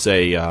make this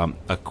a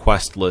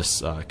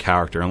questless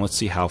character, and let's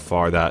see how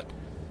far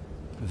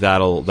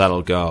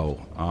that'll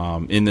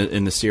go in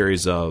the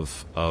series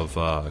of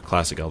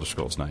Classic Elder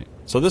Scrolls Knight.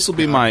 So this will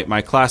be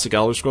my Classic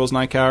Elder Scrolls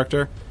Knight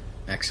character.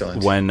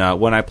 Excellent. When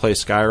I play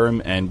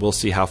Skyrrim, and we'll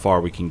see how far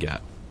we can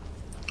get.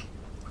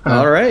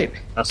 All right.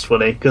 That's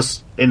funny,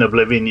 because in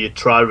Oblivion you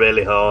try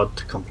really hard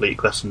to complete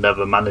quests and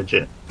never manage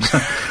it.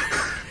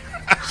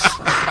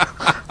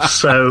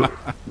 So,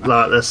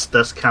 like,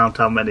 let's count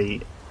how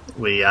many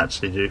we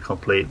actually do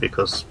complete,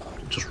 because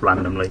just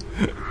randomly.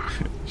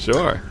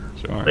 Sure.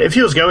 But if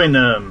you was going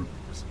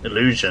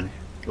illusion,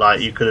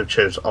 like, you could have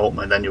chose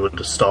Altman, then you would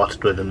have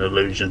started with an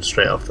illusion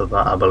straight off the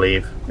bat, I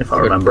believe, if I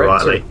remember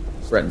rightly.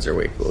 Bretons are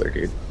way cooler,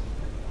 dude.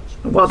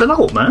 Well, they're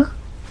Altman.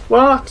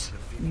 What?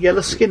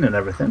 Yellow skin and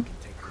everything.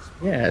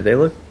 Yeah, they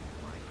have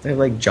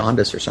like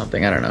jaundice or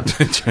something. I don't know.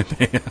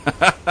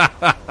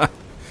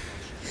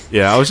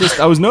 Yeah,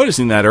 I was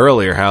noticing that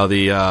earlier, how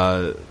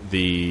the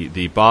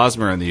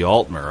Bosmer and the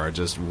Altmer are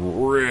just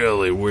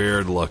really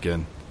weird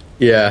looking.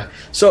 Yeah.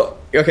 So,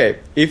 okay,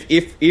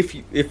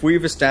 if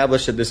we've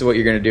established that this is what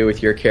you're going to do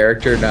with your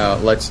character, now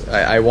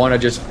I want to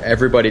just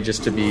everybody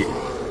just to be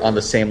on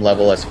the same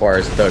level as far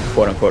as the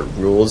quote unquote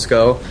rules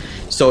go.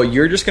 So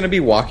you're just going to be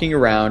walking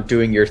around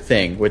doing your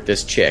thing with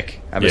this chick.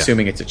 I'm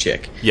assuming it's a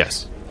chick.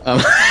 Yes.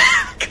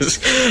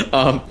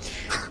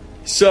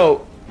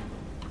 So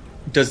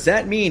does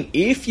that mean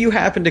if you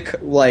happen to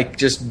like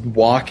just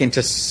walk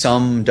into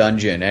some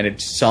dungeon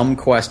and some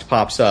quest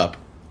pops up,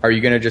 are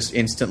you going to just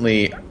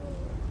instantly?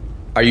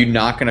 Are you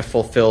not going to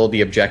fulfill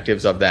the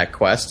objectives of that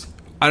quest?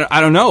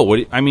 I don't know.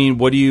 What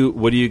do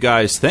you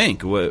guys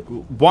think?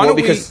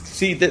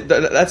 See,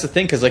 that's the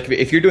thing, because like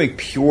if you're doing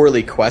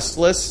purely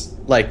questless,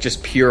 like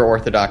just pure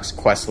orthodox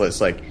questless,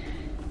 like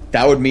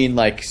that would mean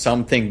like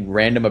something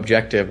random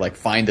objective, like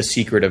find the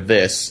secret of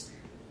this.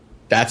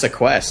 That's a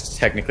quest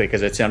technically,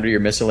 because it's under your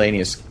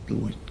miscellaneous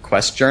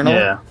quest journal.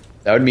 Yeah.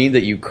 That would mean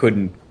that you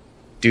couldn't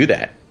do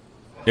that.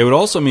 It would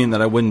also mean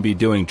that I wouldn't be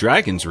doing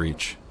Dragon's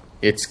Reach.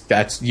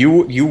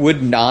 You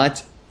would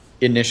not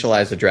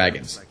initialize the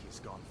dragons.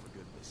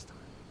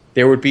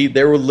 There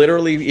will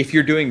literally, if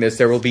you're doing this,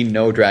 there will be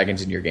no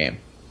dragons in your game.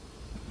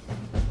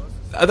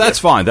 That's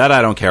fine. That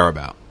I don't care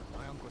about.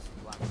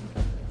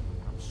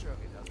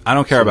 I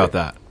don't care about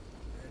that.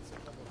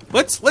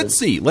 Let's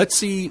see. Let's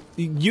see.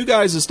 You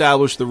guys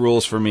establish the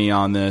rules for me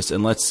on this,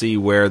 and let's see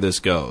where this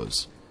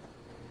goes.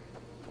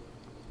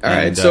 All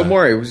right. So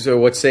Maury, so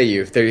what say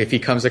you? If he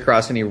comes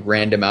across any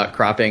random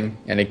outcropping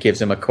and it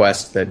gives him a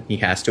quest, that he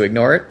has to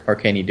ignore it, or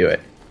can he do it?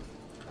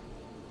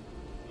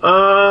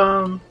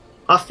 I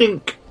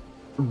think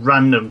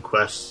random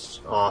quests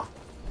are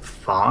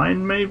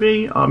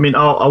fine.Maybe. I mean,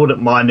 I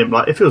wouldn't mind him.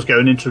 Like, if he was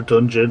going into a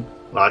dungeon,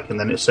 like, and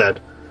then it said,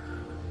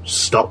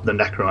 "Stop the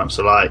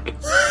necromancer," like.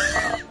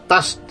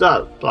 That's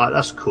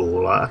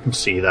cool. Like, I can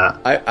see that.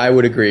 I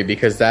would agree,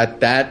 because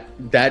that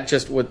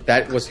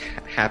was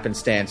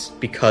happenstance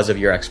because of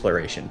your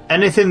exploration.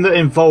 Anything that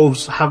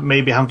involves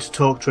maybe having to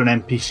talk to an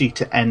NPC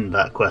to end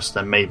that quest,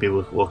 then maybe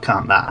we'll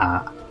count that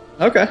out.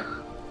 Okay.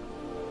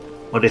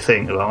 What do you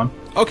think, Evarwyn?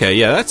 Okay,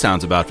 yeah, that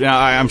sounds about. Yeah,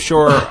 I'm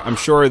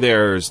sure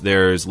there's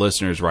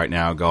listeners right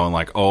now going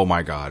like, "Oh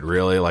my god,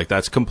 really? Like,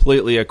 that's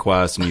completely a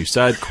quest?" And you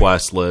said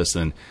questless,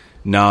 and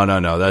no,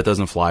 that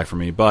doesn't fly for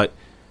me. But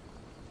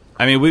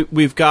I mean,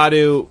 we've got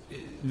to.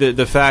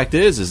 The fact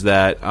is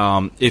that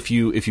if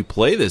you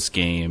play this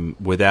game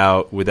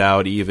without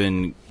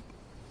even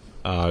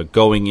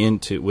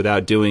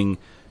without doing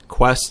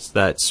quests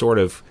that sort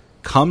of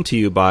come to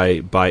you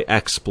by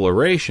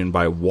exploration,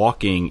 by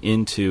walking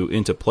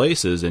into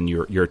places, and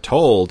you're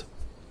told,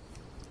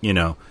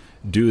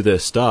 do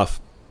this stuff,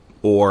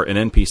 or an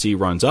NPC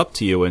runs up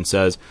to you and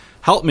says,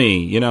 "Help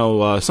me,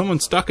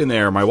 someone's stuck in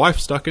there, my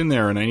wife's stuck in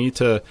there, and I need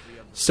to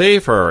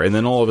save her," and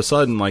then all of a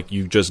sudden, like,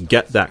 you just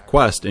get that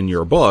quest in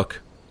your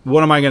book.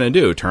 What am I going to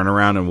do? Turn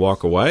around and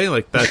walk away?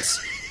 Like, that's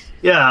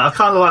yeah. I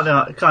kind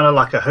of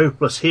like a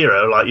hopeless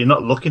hero. Like, you're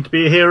not looking to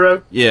be a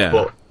hero, yeah,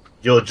 but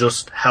you're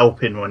just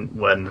helping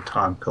when the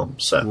time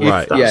comes. So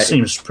right. that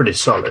seems pretty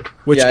solid.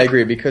 I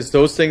agree, because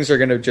those things are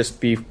going to just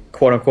be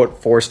quote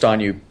unquote forced on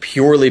you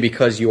purely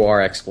because you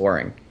are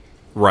exploring.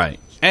 Right,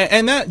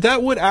 and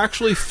that would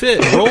actually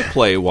fit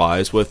roleplay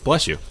wise with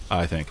bless you.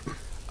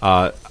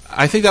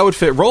 I think that would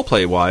fit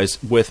roleplay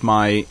wise with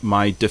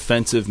my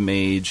defensive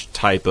mage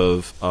type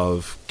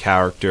of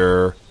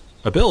character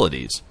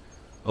abilities,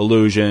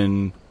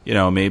 illusion,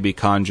 maybe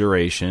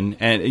conjuration,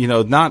 and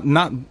I'm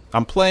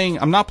not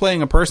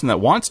playing a person that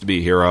wants to be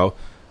a hero.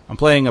 I'm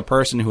playing a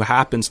person who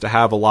happens to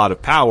have a lot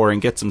of power and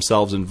gets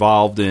themselves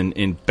involved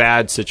in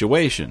bad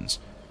situations.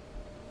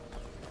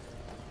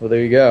 Well,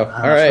 there you go.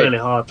 All right. It's really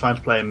hard trying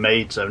to play a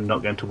mage, so I'm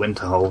not going to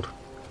Winterhold.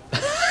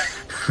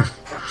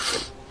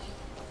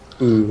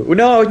 Ooh,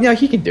 no,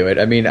 he can do it.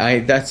 I mean, I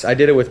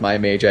did it with my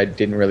mage. I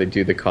didn't really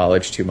do the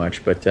college too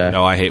much, but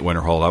no, I hate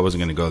Winterhold. I wasn't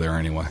going to go there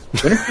anyway.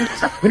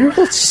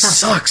 Winterhold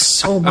sucks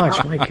so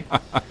much, Mike.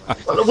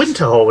 Well, the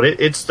Winterhold,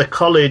 it's the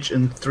college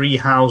and 3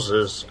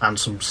 houses and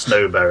some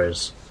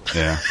snowberries.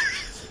 Yeah,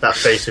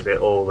 that's basically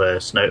all there.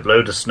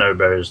 Load of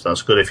snowberries.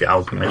 That's good if you're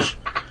alchemist.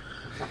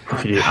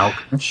 If you do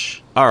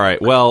alchemist. All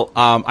right. Well,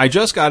 I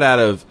just got out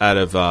of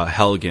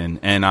Helgen,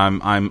 and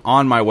I'm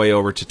on my way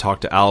over to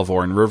talk to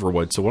Alvor in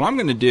Riverwood. So what I'm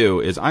going to do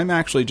is I'm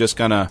actually just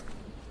going to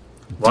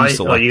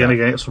deselect. Why are you going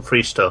to get some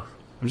free stuff?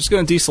 I'm just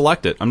going to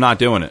deselect it. I'm not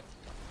doing it.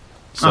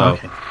 So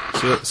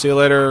okay. see you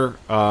later.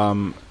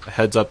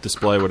 Heads up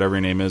display, whatever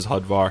your name is,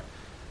 Hudvar,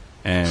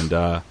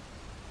 and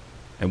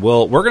And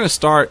we're going to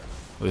start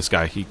with this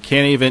guy. He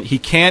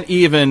can't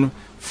even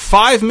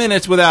 5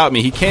 minutes without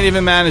me. He can't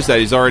even manage that.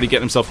 He's already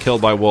getting himself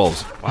killed by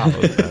wolves. Wow.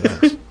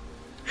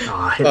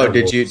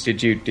 Did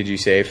you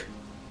save?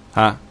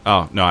 Huh?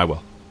 Oh, no, I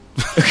will.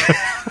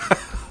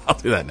 I'll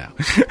do that now.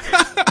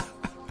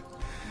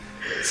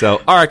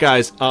 So, all right,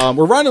 guys,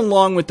 we're running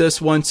along with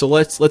this one, so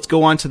let's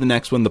go on to the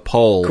next one, the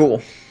poll.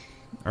 Cool.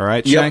 All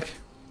right, Shank? Yep.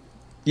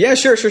 Yeah,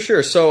 sure.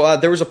 So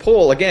there was a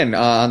poll, again,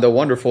 on the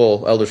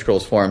wonderful Elder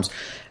Scrolls forums.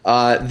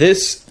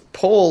 This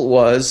poll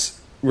was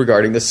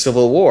regarding the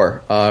Civil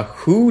War.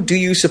 Who do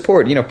you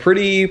support?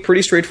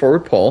 Pretty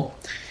straightforward poll.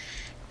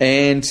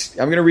 And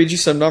I'm going to read you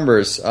some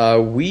numbers.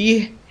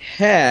 We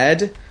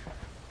had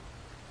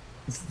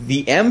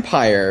the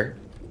Empire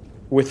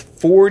with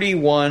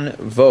 41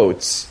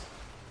 votes,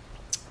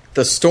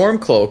 the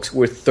Stormcloaks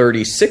with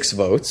 36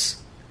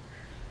 votes,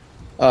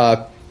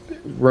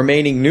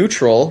 remaining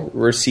neutral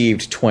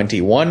received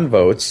 21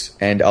 votes,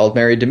 and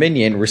Aldmeri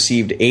Dominion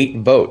received 8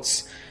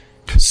 votes.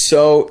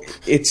 So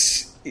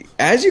it's,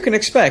 as you can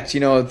expect,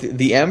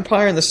 the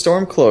Empire and the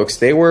Stormcloaks,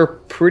 they were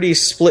pretty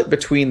split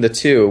between the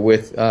two,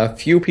 with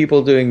few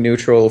people doing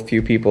neutral,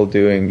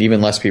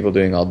 even less people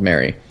doing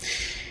Aldmeri.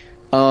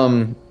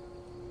 I'm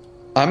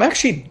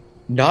actually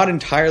not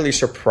entirely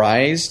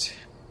surprised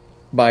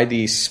by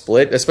the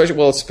split,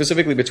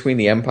 specifically between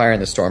the Empire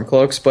and the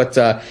Stormcloaks, but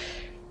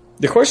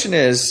the question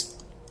is,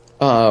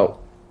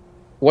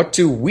 what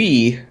do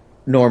we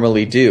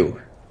normally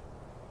do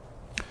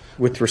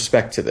with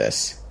respect to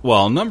this?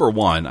 Well, number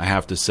one, I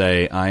have to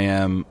say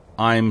I'm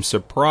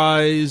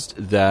surprised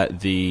that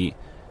the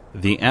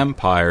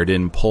Empire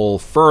didn't pull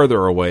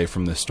further away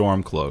from the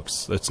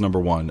Stormcloaks. That's number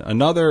one.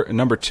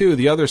 Number two,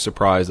 the other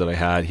surprise that I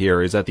had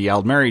here is that the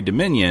Aldmeri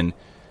Dominion,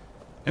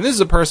 and this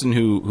is a person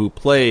who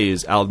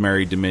plays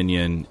Aldmeri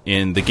Dominion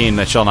in the game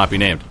that shall not be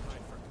named.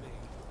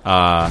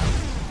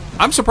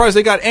 I'm surprised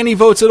they got any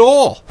votes at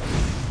all.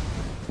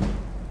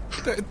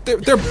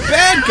 They're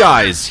bad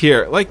guys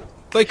here, like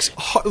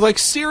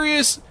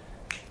serious,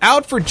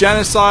 out for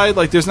genocide.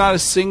 Like there's not a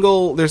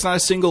single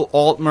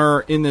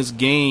Altmer in this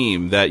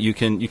game that you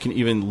can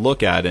even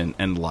look at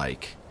and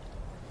like,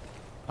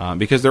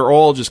 because they're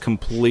all just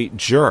complete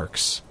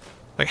jerks.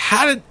 Like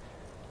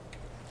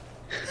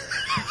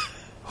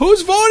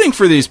who's voting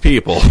for these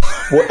people?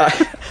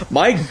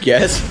 My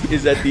guess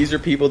is that these are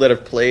people that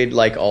have played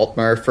like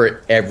Altmer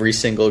for every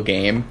single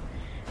game,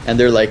 and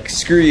they're like,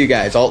 "Screw you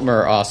guys,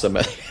 Altmer are awesome."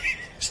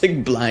 Just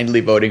like blindly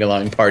voting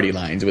along party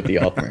lines with the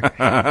Altmer.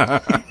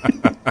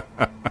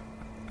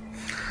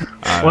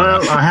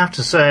 Well, I have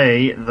to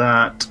say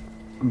that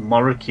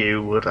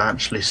Morrique would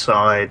actually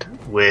side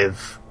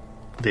with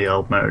the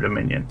Aldmeri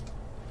Dominion.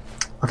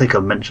 I think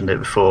I've mentioned it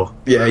before.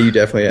 Yeah, you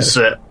definitely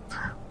have.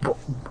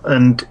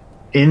 And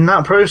in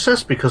that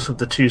process, because of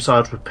the two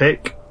sides we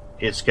pick,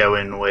 it's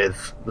going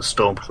with the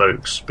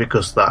Stormcloaks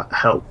because that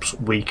helps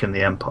weaken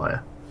the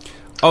Empire.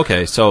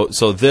 Okay, so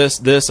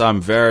this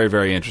I'm very,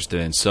 very interested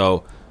in.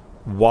 So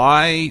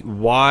why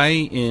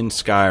in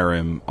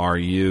Skyrym are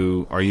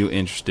you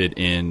interested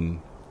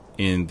in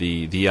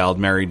the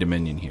Aldmeri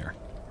Dominion here?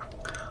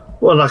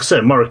 Well, like I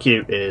said,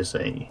 Morrique is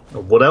a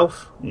wood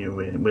elf. We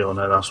all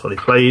know that's what he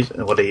plays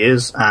and what he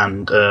is,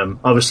 and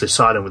obviously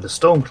siding with the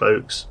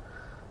Stormcloaks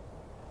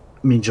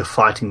means you're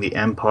fighting the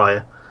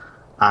Empire,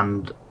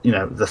 and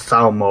the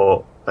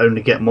Thalmor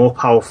only get more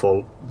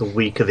powerful the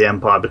weaker the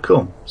Empire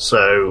become.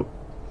 So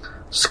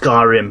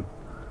Skyrym,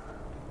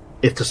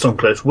 if the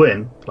Stormcloaks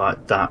win,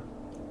 like that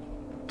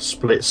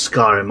splits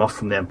Skyrym off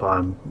from the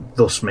Empire,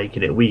 thus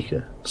making it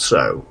weaker.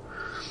 So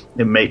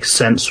it makes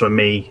sense for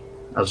me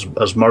as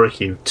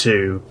Morrique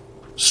to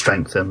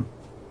strengthen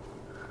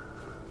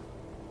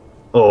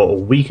or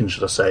weaken,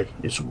 should I say,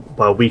 is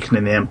by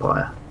weakening the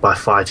Empire by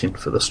fighting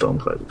for the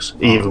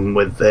Stormcloaks, even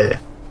with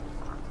their,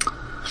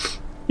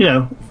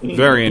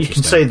 very interesting. You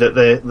can say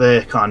that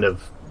they're kind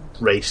of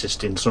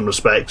racist in some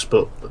respects,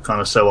 but kind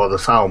of so are the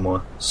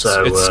Thalmor.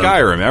 So it's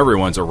Skyrym.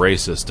 Everyone's a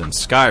racist in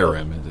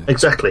Skyrym.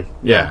 Exactly.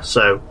 Yeah.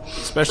 So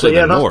especially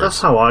the North.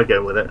 That's how I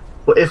go with it.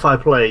 But if I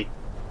play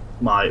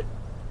my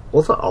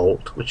other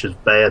alt, which is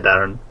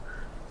Beardarren,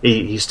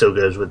 he still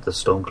goes with the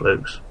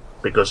Stormcloaks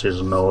because he's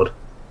a Nord.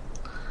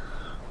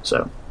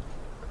 So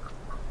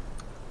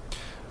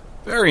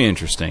very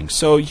interesting.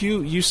 So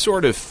you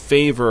sort of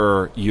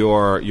favor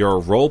your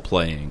role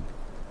playing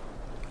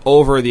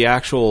over the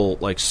actual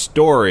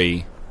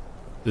story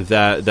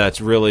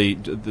that's really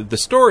the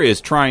story is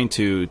trying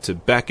to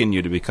beckon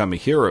you to become a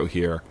hero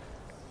here,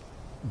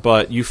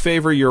 but you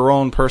favor your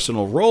own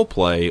personal role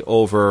play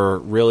over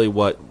really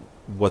what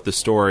the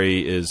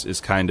story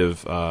is kind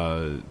of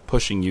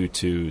pushing you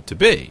to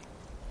be.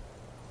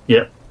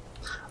 Yeah.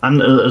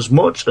 And as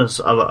much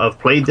as I've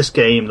played this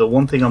game, the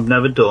one thing I've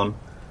never done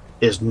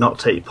is not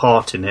take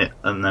part in it.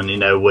 And then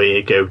where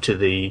you go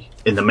to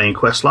in the main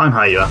quest line,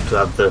 how you have to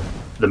have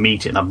the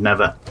meeting. I've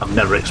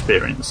never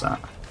experienced that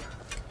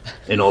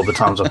in all the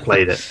times I've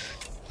played it.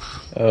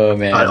 Oh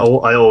man! I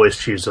always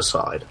choose a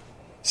side.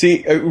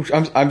 See,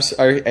 I'm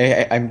sorry.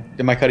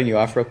 Am I cutting you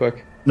off real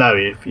quick? No,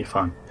 you're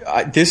fine.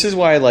 This is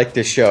why I like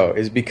this show,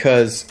 is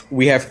because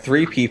we have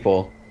 3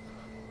 people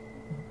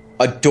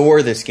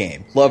adore this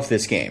game, love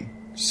this game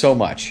so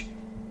much.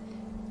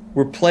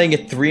 We're playing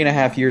it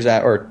 3.5 years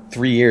or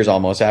 3 years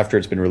almost after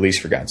it's been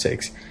released, for God's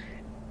sakes.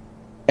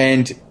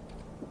 And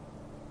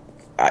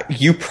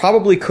you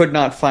probably could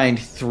not find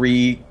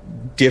 3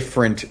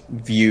 different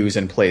views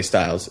and play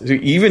styles.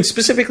 Even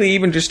specifically,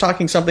 even just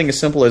talking something as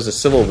simple as a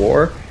Civil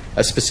War,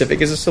 as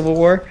specific as a Civil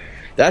War.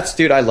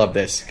 Dude, I love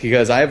this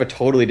because I have a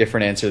totally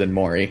different answer than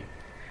Maury.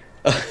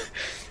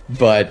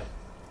 But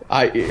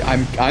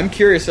I'm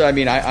curious. I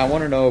mean, I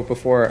want to know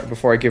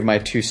before I give my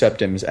 2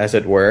 septims, as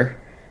it were.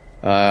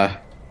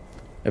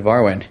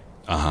 Evarwyn.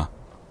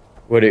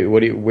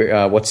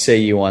 What say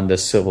you on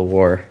this Civil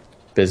War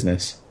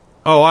business?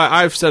 Oh,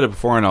 I've said it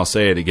before, and I'll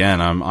say it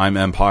again. I'm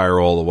Empire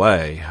all the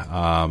way.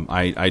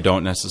 I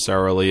don't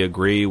necessarily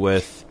agree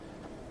with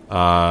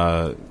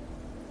the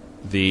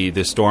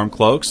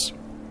Stormcloaks.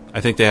 I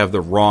think they have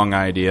the wrong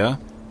idea.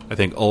 I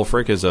think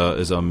Ulfric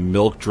is a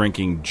milk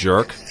drinking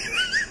jerk.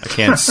 I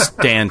can't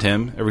stand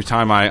him. Every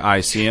time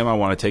I see him, I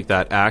want to take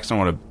that axe and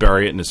I want to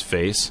bury it in his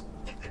face.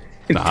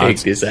 Take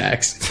this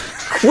axe.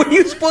 What are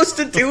you supposed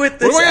to do with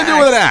this axe? What am I going to do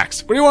with an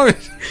axe? What do you want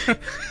me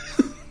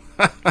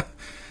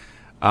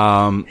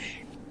to...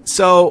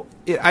 So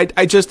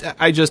I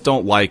just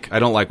don't like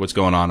what's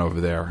going on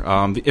over there.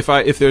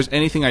 If there's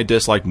anything I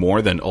dislike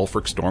more than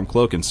Ulfric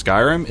Stormcloak in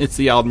Skyrim, it's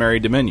the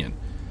Aldmeri Dominion.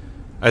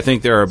 I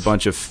think they're a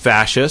bunch of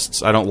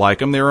fascists. I don't like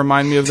them. They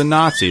remind me of the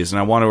Nazis, and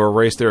I want to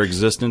erase their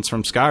existence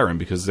from Skyrim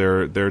because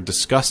they're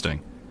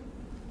disgusting.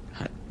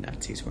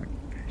 Nazis weren't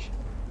fascist.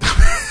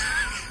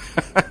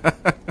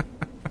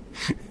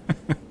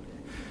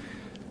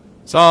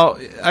 So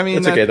I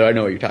mean, that's okay though. I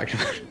know what you're talking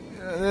about.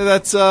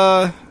 That's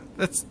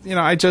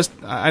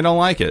I don't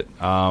like it.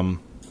 I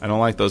don't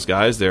like those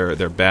guys.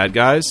 They're bad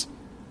guys.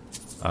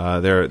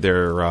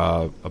 They're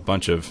a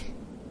bunch of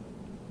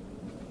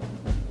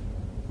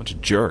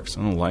jerks.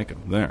 I don't like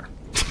them. There.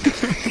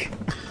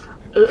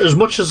 As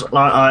much as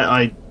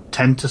I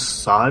tend to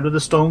side with the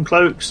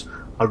Stormcloaks,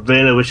 I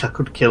really wish I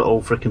could kill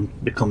Ulfric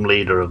and become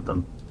leader of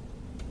them.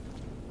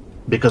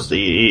 Because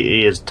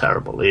he is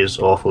terrible. He is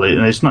awful.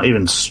 And he's not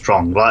even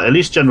strong. Like, at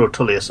least General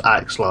Tullius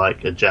acts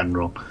like a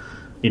general.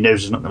 He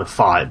knows he's not going to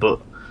fight,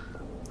 but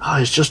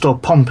it's just all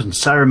pomp and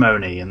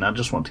ceremony, and I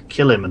just want to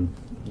kill him and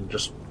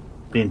just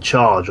be in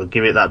charge, or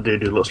give it that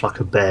dude who looks like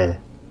a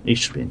bear. He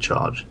should be in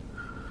charge.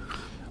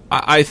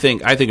 I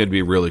think it'd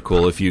be really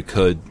cool if you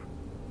could,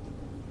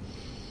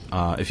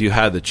 if you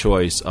had the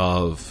choice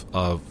of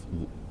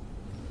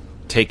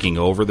taking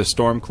over the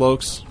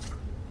Stormcloaks.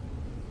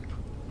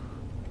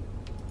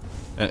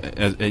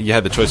 You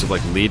had the choice of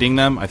like leading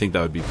them. I think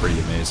that would be pretty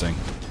amazing.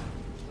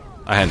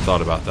 I hadn't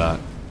thought about that.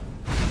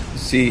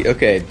 See,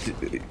 okay,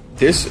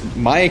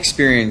 my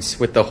experience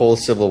with the whole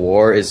Civil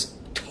War is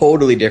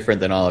totally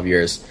different than all of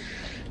yours.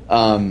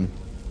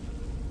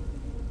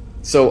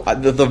 So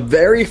the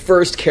very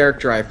first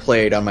character I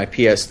played on my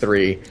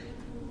PS3,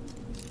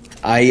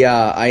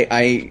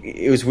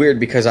 it was weird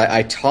because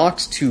I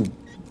talked to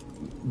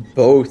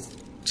both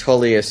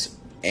Tullius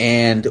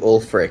and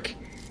Ulfric,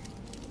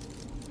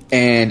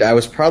 and I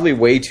was probably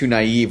way too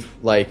naive,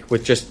 like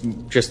with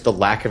just the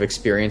lack of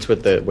experience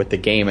with the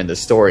game and the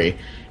story.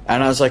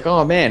 And I was like,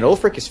 oh man,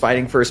 Ulfric is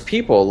fighting for his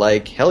people.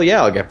 Like, hell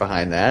yeah, I'll get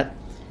behind that.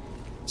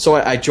 So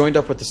I joined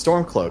up with the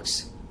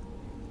Stormcloaks.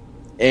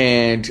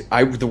 And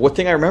the one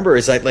thing I remember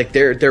is like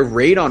their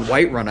raid on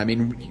Whiterun. I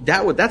mean,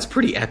 that's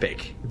pretty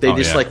epic. They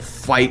like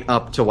fight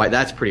up to White.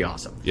 That's pretty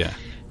awesome. Yeah.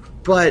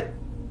 But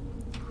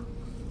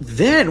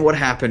then what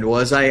happened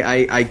was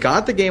I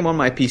got the game on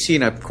my PC,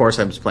 and of course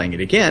I was playing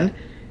it again.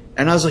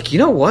 And I was like, you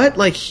know what?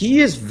 Like,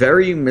 he is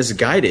very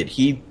misguided.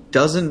 He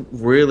doesn't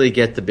really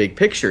get the big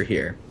picture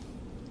here.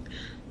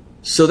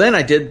 So then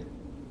I did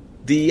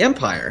the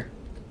Empire.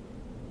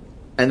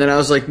 And then I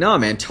was like, no,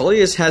 man,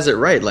 Tullius has it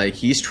right. Like,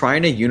 he's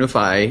trying to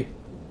unify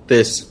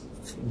this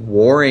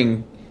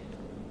warring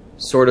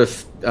sort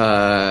of,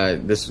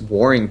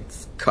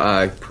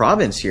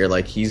 province here.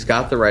 Like, he's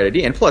got the right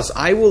idea. And plus,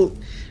 I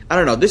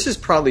don't know, this is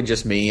probably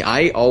just me.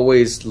 I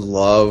always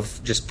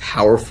love just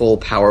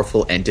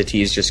powerful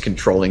entities just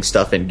controlling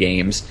stuff in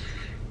games.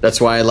 That's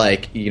why,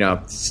 like, you know,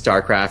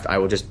 StarCraft, I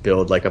will just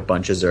build, like, a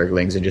bunch of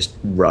Zerglings and just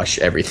rush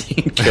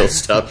everything and kill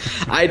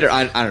stuff. I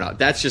don't know.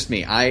 That's just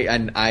me.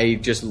 I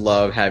just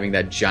love having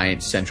that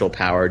giant central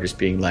power just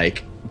being,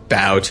 like,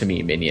 bow to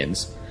me,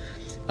 minions.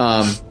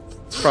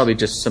 It's probably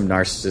just some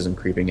narcissism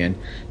creeping in.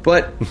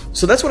 But,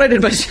 so that's what I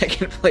did my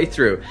second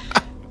playthrough.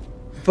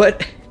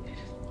 But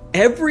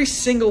every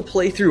single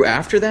playthrough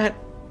after that,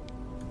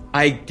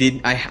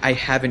 I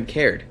haven't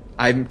cared.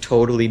 I'm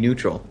totally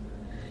neutral.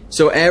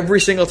 So every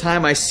single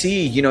time I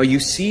see, you know, you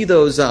see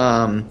those,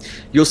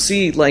 you'll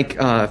see, like,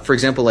 for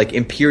example, like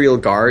Imperial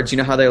Guards. You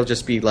know how they'll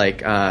just be like,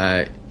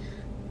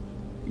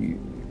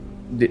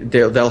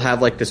 they'll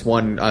have like this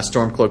one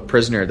Stormcloak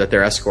prisoner that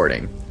they're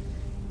escorting,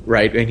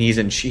 right? And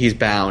he's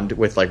bound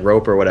with like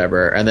rope or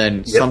whatever. And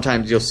then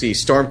sometimes you'll see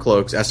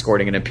Stormcloaks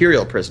escorting an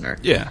Imperial prisoner.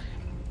 Yeah.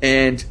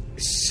 And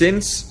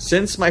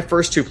since my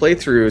first two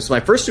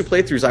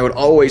playthroughs, I would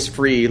always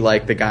free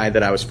like the guy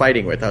that I was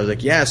fighting with. I was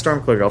like, yeah,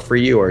 Stormcloak, I'll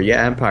free you, or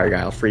yeah, Empire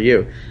guy, I'll free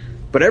you.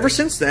 But ever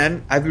since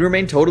then, I've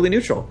remained totally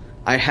neutral.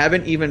 I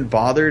haven't even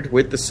bothered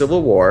with the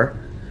Civil War.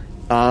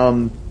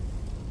 And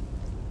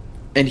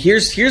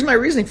here's my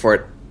reasoning for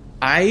it.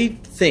 I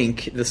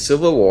think the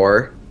Civil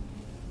War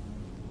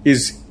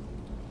is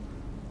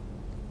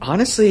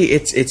honestly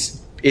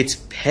it's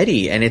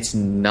petty, and it's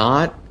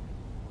not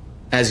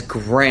as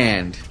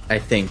grand, I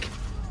think,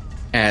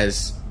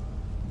 as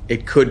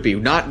it could be.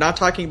 Not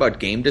talking about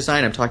game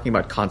design, I'm talking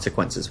about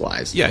consequences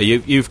wise. Yeah,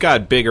 you've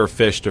got bigger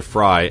fish to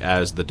fry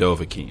as the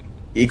Dovahkiin.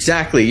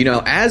 Exactly. You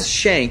know, as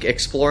Shank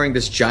exploring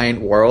this giant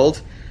world,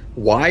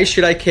 why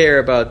should I care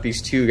about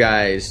these two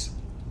guys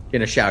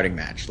in a shouting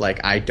match?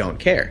 Like, I don't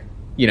care,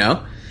 you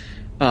know?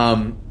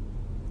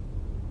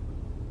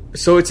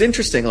 So it's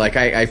interesting. Like,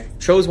 I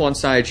chose one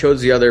side, chose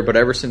the other, but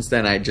ever since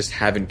then I just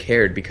haven't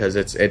cared, because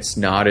it's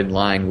not in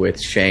line with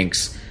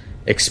Shank's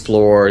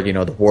explore, you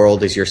know, the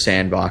world is your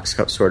sandbox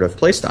sort of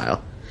playstyle.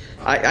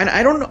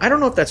 I don't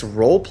know if that's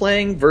role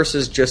playing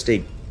versus just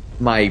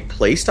my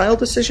playstyle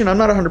decision. I'm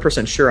not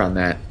 100% sure on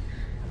that.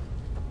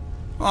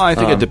 Well, I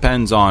think it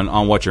depends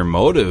on what your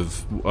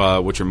motives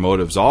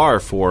are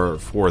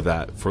for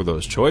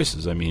those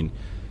choices. I mean,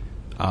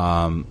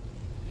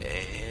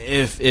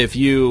 if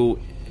you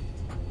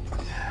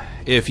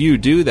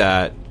do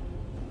that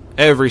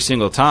every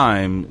single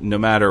time, no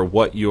matter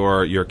what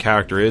your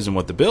character is and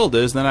what the build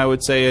is, then I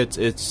would say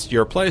it's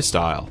your play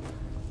style,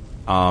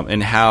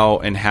 and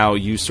how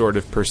you sort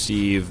of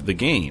perceive the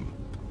game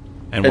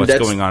and what's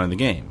going on in the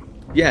game.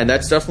 Yeah, and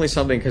that's definitely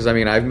something, because I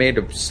mean, I've made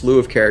a slew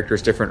of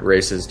characters, different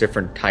races,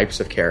 different types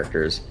of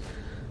characters,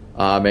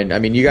 and I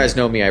mean, you guys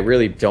know me. I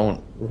really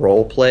don't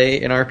role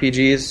play in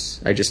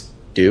RPGs. I just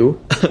do.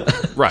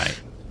 Right.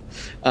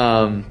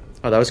 Oh,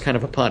 that was kind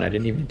of a pun. I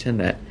didn't even intend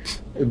that.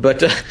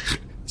 But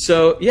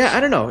so yeah, I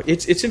don't know.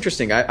 It's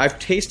interesting. I've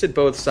tasted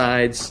both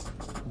sides,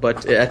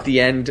 but at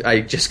the end,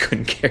 I just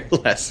couldn't care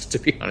less, to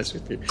be honest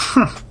with you.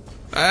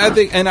 I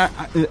think,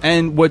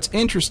 and what's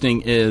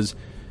interesting is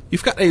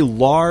you've got a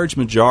large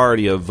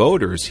majority of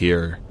voters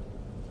here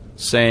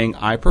saying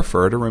I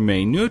prefer to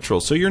remain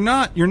neutral. So you're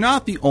not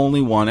the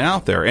only one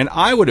out there. And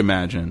I would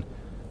imagine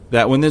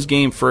that when this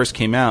game first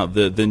came out,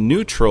 the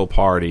neutral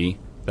party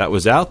that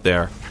was out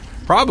there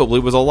probably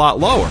was a lot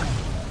lower.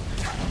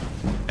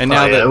 And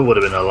now it would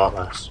have been a lot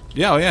less.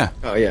 Yeah,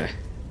 Oh yeah.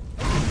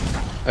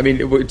 I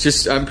mean,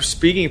 I'm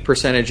speaking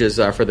percentages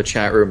for the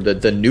chat room.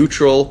 The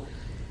neutral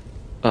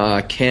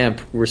camp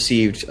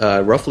received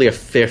roughly a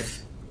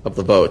fifth of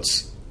the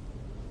votes.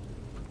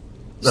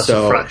 That's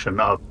a fraction,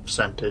 not a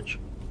percentage.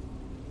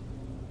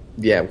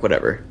 Yeah,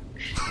 whatever.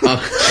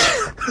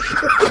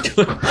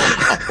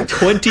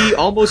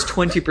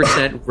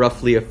 20%,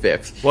 roughly a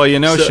fifth. Well, you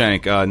know,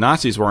 Shank,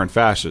 Nazis weren't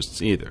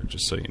fascists either,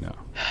 just so you know.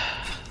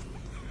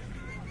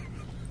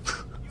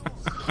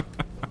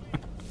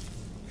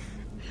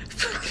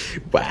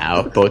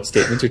 Wow, both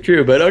statements are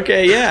true, but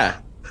okay, yeah.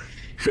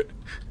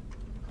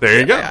 There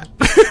you go.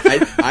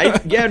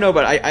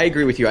 I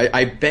agree with you.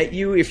 I bet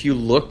you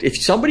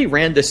if somebody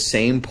ran the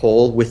same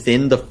poll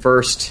within the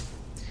first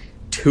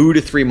 2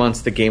 to 3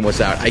 months the game was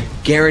out, I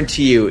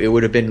guarantee you it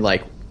would have been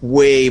like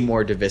way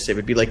more divisive.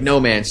 It'd be like, no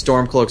man,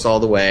 Stormcloaks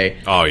all the way.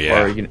 Oh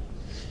yeah. Or,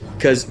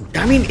 because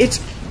I mean, it's,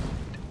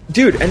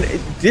 dude, and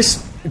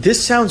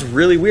this sounds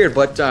really weird,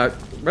 but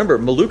remember,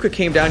 Maluka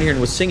came down here and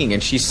was singing,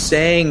 and she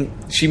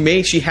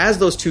has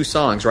those two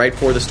songs, right,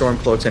 for the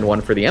Stormcloaks and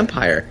one for the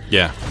Empire.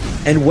 Yeah.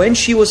 And when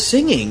she was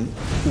singing,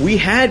 we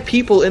had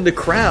people in the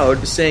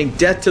crowd saying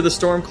 "Death to the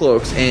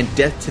Stormcloaks" and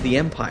 "Death to the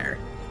Empire"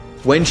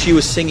 when she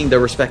was singing their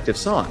respective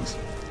songs.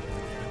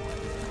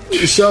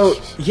 So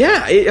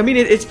yeah, I mean,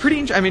 it's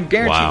pretty. I mean,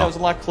 guaranteed that was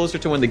a lot closer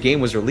to when the game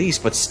was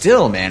released, but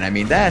still, man, I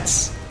mean,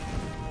 that's,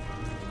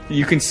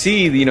 you can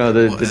see,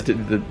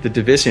 the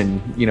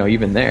division,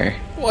 even there.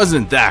 It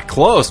wasn't that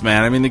close,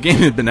 man. I mean, the game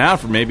had been out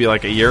for maybe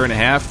like a year and a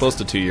half, close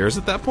to 2 years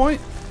at that point.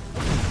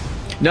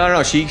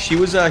 No. She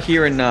was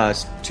here in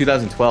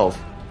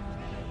 2012.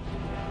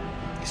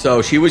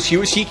 So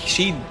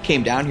she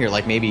came down here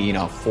like maybe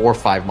 4 or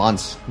 5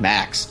 months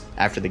max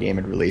after the game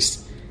had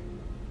released.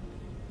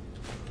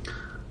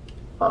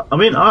 I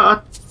mean,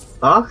 I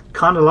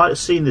kind of like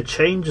seeing the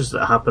changes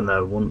that happen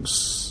there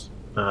once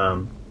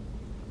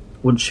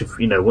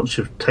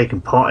you've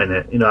taken part in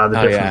it. How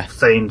the different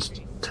Thanes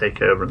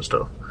take over and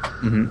stuff.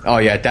 Mm-hmm. Oh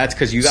yeah, that's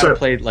because you got to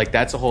play, like,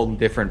 that's a whole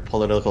different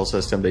political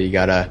system that you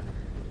gotta.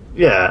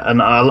 Yeah,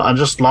 and I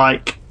just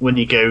like when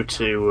you go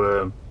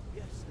to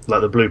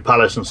like the Blue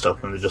Palace and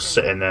stuff, and they just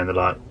sit in there and they're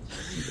like,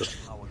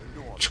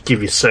 just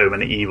give you so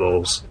many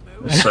evils.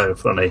 It's so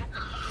funny.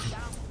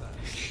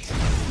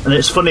 And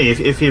it's funny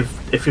if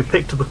you've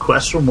picked up a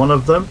quest from one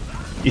of them,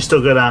 you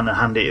still go down and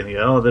hand it and you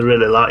go, oh, they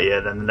really like you,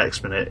 and then the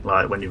next minute,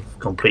 like when you've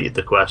completed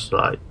the quest,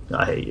 like,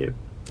 I hate you.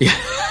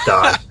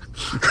 Die.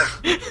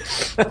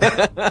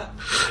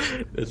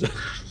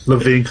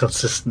 Love the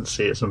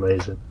inconsistency, it's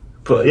amazing.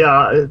 But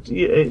yeah,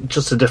 it's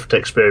just a different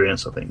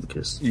experience, I think.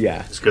 It's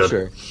good.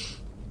 Sure.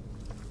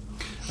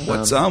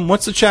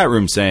 What's the chat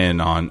room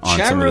saying on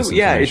chat some room? of this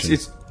information?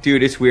 It's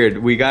dude, it's weird.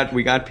 We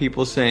got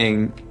people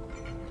saying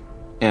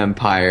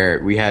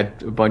Empire. We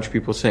had a bunch of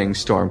people saying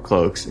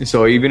Stormcloaks.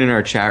 So even in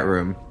our chat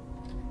room,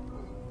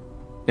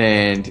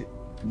 and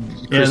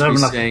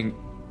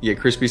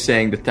Crispy's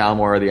saying the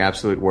Thalmor are the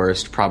absolute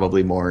worst,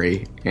 probably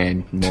Mori,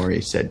 and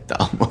Mori said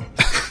Thalmor.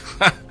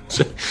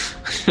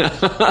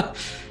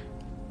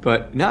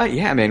 But no,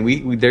 yeah, man,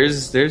 we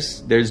there's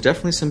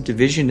definitely some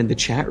division in the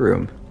chat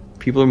room.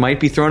 People might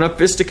be throwing up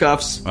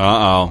fisticuffs.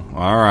 All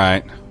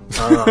right.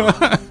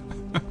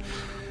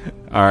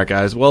 All right,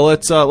 guys. Well,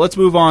 let's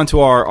move on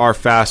to our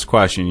fast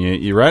question.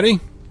 You ready?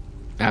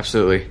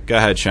 Absolutely. Go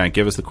ahead, Shank.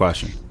 Give us the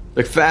question.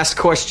 The fast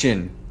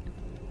question.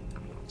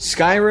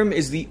 Skyrim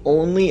is the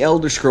only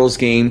Elder Scrolls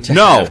game to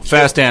No, have...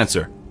 fast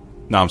answer.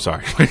 No, I'm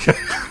sorry.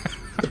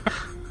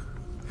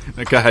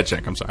 Go ahead,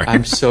 Shank. I'm sorry.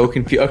 I'm so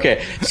confused.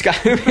 Okay,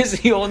 Skyrim is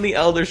the only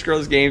Elder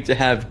Scrolls game to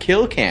have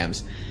kill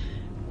cams.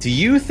 Do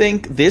you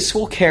think this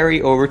will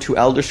carry over to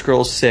Elder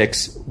Scrolls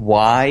 6?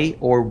 Why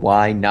or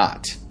why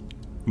not?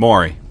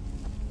 Maury.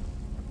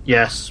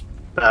 Yes,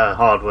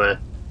 hardware.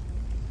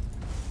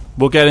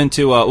 We'll get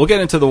into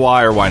the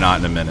why or why not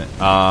in a minute.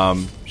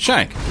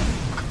 Shank.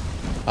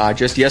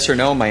 Just yes or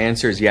no. My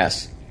answer is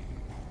yes.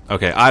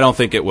 Okay, I don't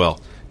think it will.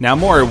 Now,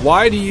 Maury,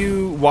 why do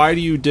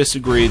you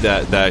disagree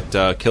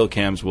that kill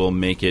cams will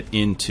make it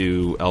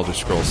into Elder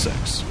Scrolls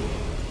 6?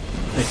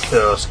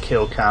 Because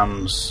kill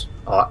cams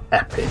are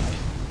epic,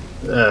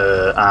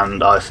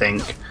 and I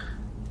think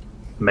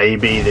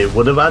maybe they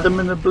would have had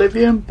them in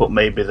Oblivion, but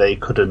maybe they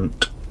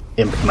couldn't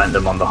implement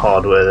them on the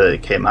hardware that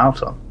it came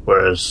out on.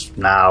 Whereas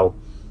now,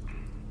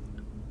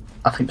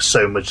 I think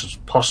so much is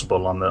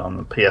possible on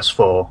the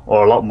PS4,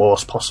 or a lot more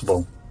is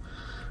possible,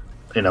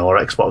 or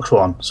Xbox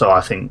One. So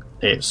I think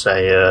it's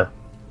I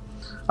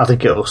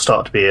think it will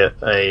start to be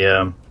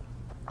a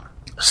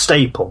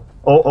staple.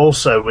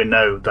 Also, we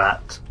know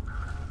that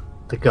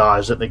the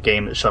guys at the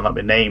game that shall not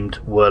be named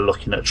were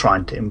looking at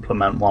trying to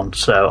implement one.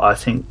 So I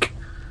think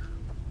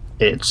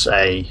it's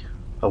a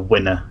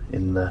winner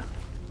in the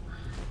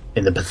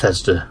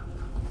Bethesda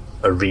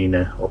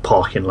arena or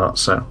parking lot.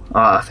 So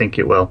I think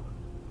it will,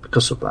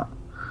 because of that.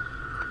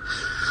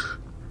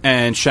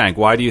 And Shank,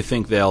 why do you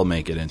think they'll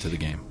make it into the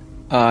game?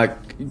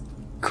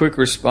 Quick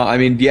response. I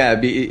mean, yeah.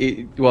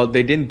 Well,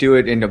 they didn't do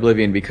it in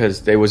Oblivion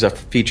because there was a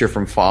feature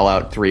from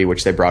Fallout 3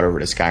 which they brought over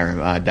to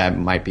Skyrim. That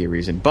might be a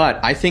reason. But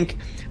I think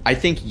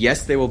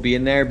yes, they will be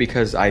in there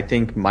because I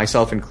think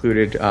myself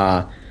included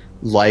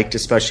liked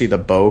especially the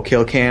bow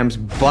kill cams.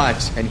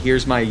 But, and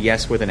here's my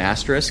yes with an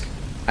asterisk,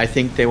 I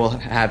think they will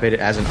have it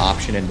as an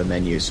option in the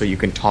menu, so you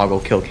can toggle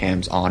kill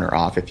cams on or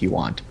off if you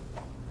want.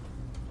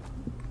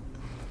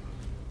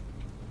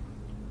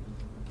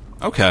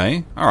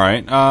 Okay, all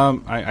right.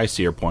 I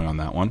see your point on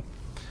that one.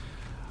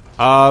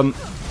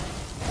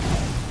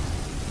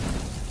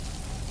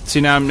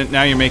 See, now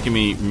you're making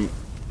me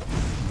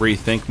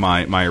rethink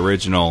my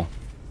original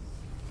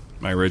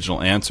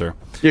answer.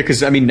 Yeah,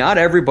 because I mean, not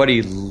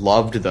everybody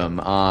loved them.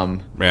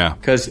 Yeah,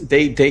 because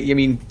they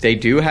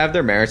do have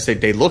their merits.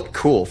 They look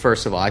cool.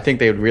 First of all, I think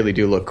they really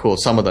do look cool.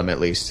 Some of them, at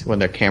least, when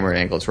their camera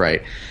angle's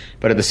right.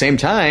 But at the same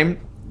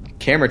time,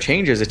 camera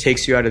changes, it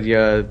takes you out of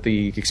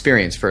the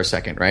experience for a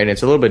second, right?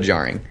 It's a little bit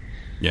jarring.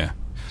 Yeah.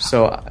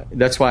 So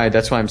that's why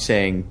I'm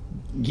saying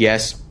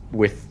yes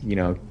with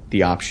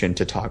the option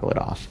to toggle it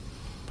off.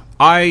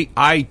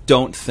 I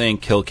don't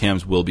think kill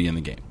cams will be in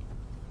the game,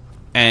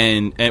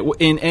 and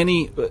in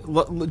any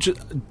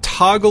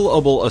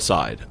toggleable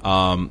aside,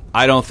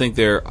 I don't think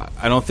they're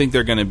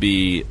going to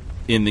be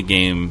in the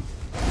game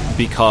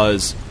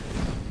because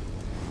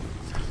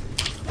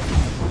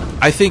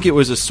I think it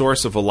was a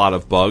source of a lot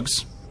of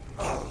bugs.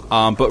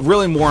 But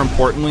really, more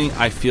importantly,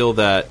 I feel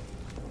that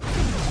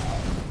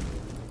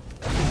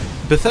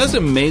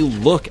Bethesda may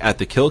look at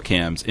the kill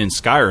cams in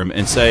Skyrim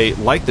and say,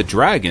 like the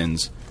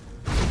dragons,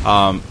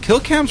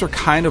 kill cams are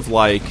kind of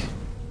like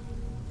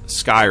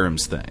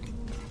Skyrim's thing.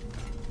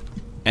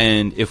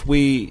 And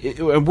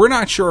we're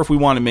not sure if we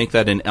want to make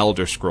that an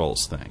Elder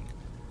Scrolls thing.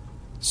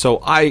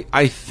 So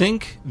I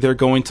think they're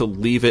going to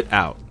leave it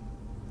out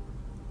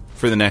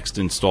for the next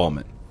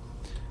installment.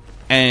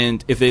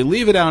 And if they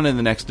leave it out in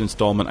the next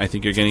installment, I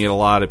think you're going to get a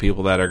lot of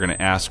people that are going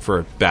to ask for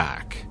it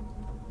back.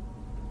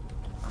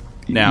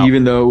 Now,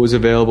 even though it was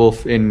available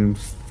in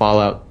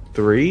Fallout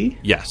 3?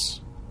 Yes.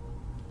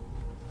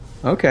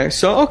 Okay.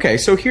 So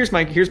here's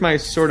my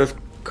sort of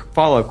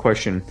follow-up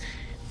question.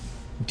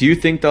 Do you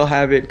think they'll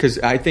have it? Because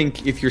I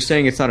think if you're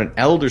saying it's not an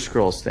Elder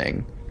Scrolls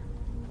thing,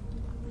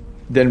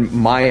 then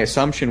my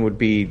assumption would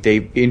be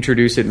they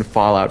introduce it in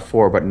Fallout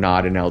 4, but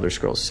not in Elder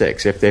Scrolls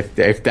 6.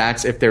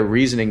 If their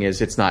reasoning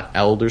is it's not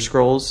Elder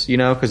Scrolls,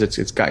 because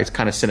it's kind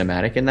of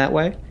cinematic in that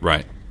way.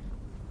 Right.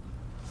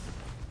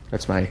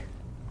 That's my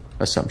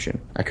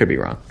assumption. I could be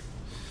wrong.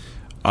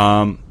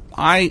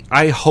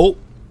 I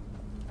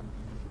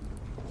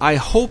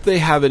hope they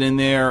have it in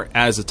there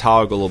as a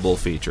toggleable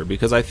feature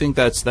because I think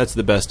that's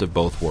the best of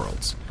both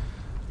worlds.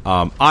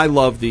 I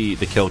love the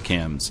kill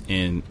cams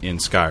in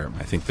Skyrim.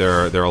 I think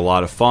they're a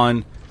lot of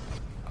fun.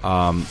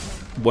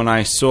 When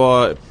I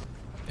saw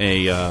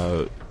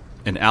an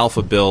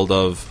alpha build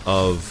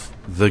of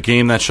the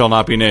game that shall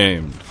not be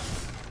named,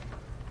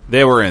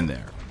 they were in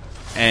there,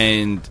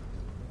 and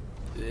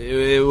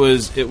it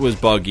was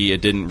buggy.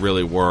 It didn't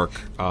really work.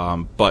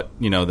 But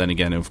then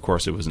again, of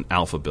course, it was an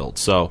alpha build,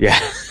 so yeah.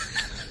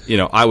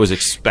 I was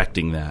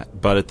expecting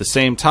that. But at the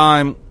same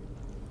time,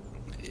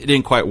 it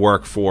didn't quite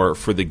work for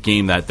the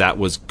game that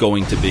was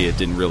going to be. It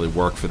didn't really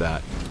work for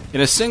that. In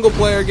a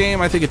single-player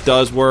game, I think it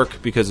does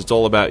work because it's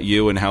all about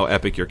you and how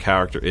epic your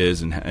character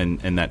is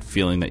and that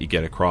feeling that you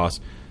get across.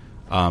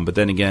 But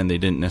then again, it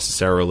didn't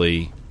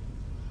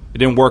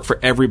work for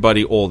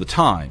everybody all the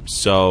time.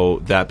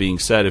 So that being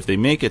said, if they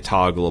make it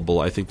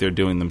toggleable, I think they're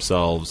doing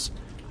themselves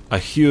a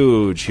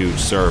huge, huge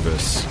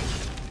service.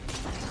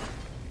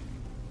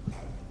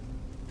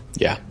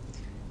 Yeah.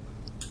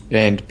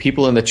 And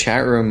people in the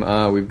chat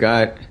room, we've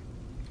got...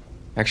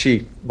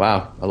 Actually,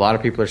 wow, a lot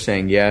of people are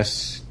saying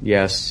yes,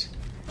 yes.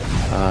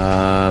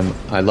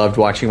 I loved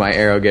watching my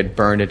arrow get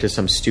burned into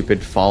some stupid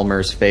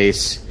Falmer's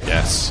face.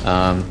 Yes.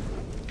 I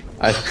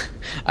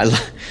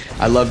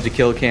love the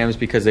kill cams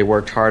because they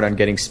worked hard on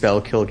getting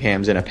spell kill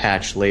cams in a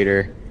patch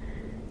later.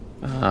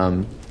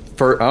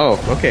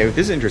 Okay, this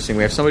is interesting.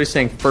 We have somebody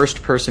saying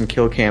first-person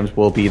kill cams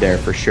will be there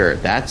for sure.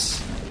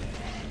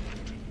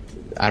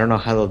 I don't know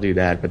how they'll do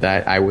that, but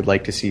I would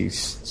like to see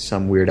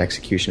some weird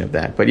execution of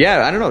that. But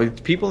yeah, I don't know.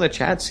 People in the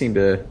chat seem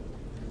to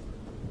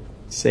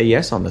say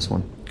yes on this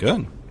one.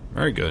 Good.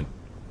 Very good.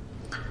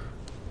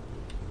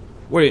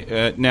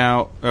 Wait,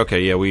 now, okay,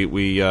 yeah,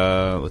 we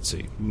let's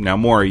see. Now,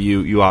 Maury,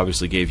 you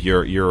obviously gave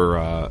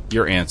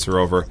your answer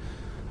over.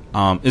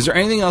 Is there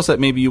anything else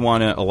that maybe you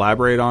want to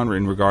elaborate on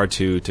in regard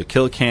to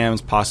kill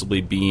cams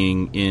possibly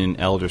being in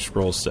Elder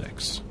Scrolls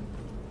 6?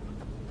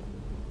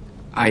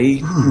 I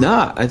don't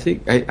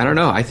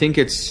know. I think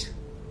it's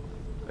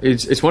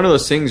one of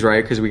those things,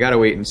 right? Because we got to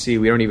wait and see.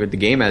 The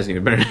game hasn't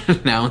even been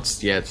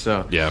announced yet,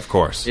 so yeah, of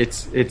course.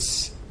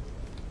 It's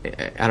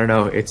I don't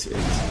know.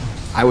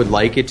 I would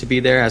like it to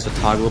be there as a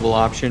toggleable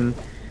option.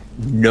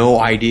 No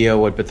idea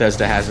what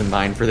Bethesda has in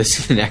mind for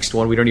this next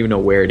one. We don't even know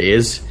where it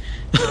is.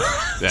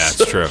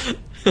 That's true.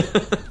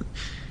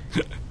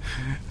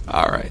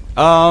 All right.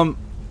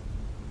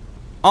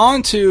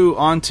 On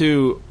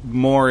to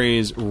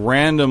Maury's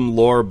random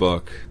lore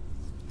book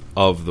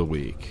of the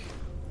week.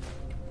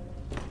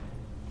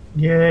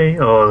 Yay!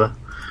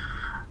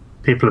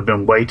 People have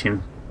been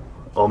waiting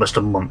almost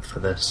a month for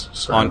this.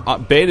 So.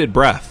 On bated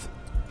breath.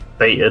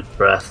 Bated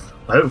breath.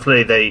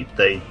 Hopefully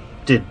they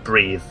did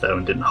breathe though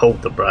and didn't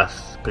hold the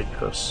breath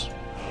because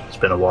it's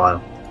been a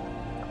while.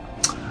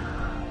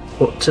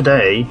 But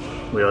today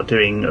we are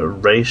doing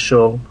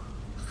racial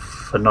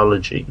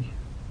phonology.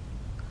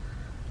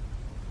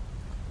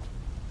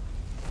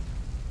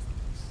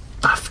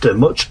 After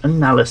much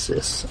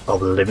analysis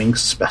of living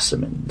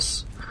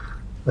specimens,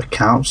 the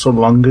council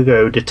long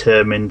ago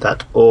determined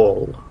that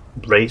all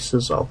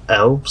races of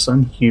elves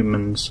and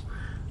humans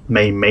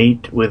may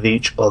mate with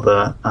each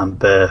other and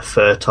bear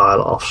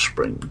fertile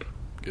offspring.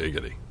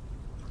 Giggity.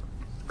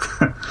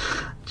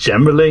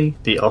 Generally,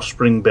 the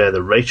offspring bear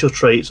the racial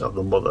traits of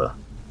the mother,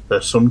 though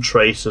some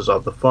traces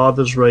of the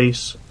father's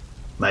race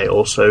may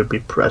also be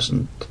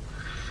present.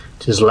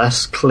 It is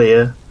less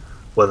clear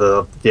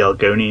whether the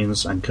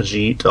Argonians and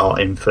Khajiit are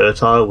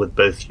infertile with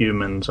both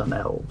humans and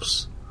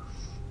elves,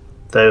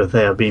 though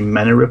there have been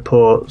many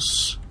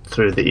reports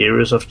through the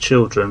eras of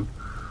children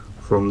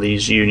from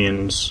these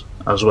unions,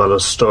 as well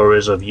as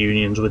stories of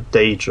unions with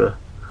Daedra.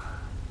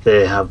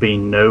 There have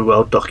been no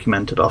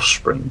well-documented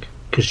offspring.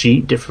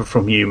 Khajiit differ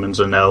from humans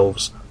and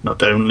elves,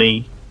 not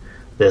only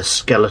their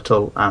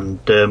skeletal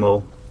and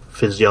dermal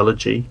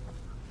physiology,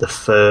 the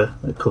fur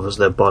that covers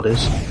their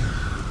bodies,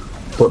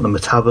 but the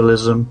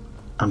metabolism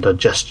and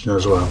digestion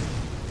as well.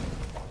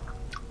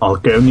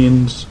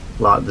 Argonians,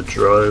 like the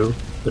Drew,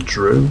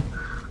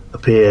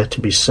 appear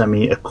to be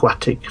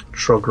semi-aquatic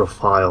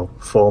troglophiles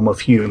form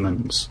of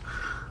humans,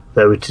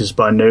 though it is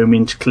by no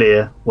means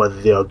clear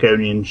whether the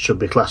Argonians should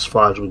be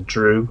classified with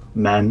Drew,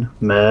 men,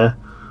 Mer,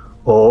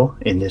 or,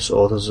 in this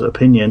author's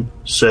opinion,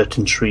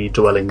 certain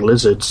tree-dwelling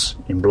lizards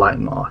in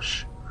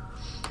Blightmarsh.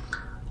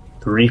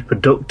 The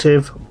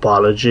reproductive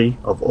biology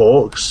of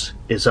orcs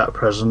is at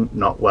present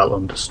not well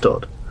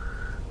understood,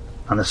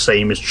 and the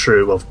same is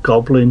true of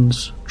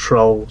goblins,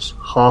 trolls,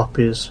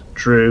 harpies,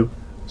 Drew,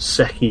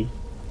 Seki,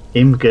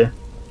 Imgur,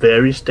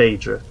 various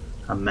Daedra,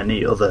 and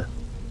many other.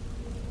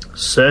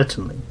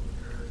 Certainly,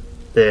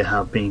 there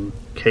have been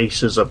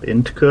cases of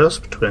intercourse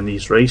between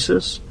these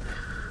races,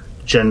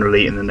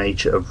 generally in the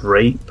nature of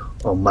rape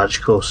or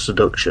magical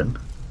seduction,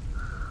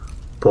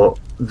 but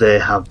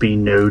there have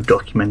been no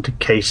documented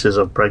cases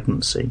of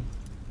pregnancy.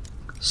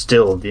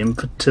 Still, the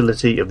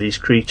infertility of these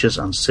creatures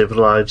and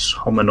civilized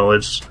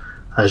hominoids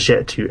has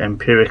yet to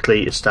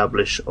empirically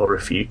establish or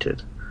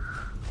refuted,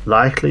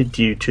 likely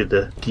due to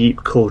the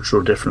deep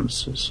cultural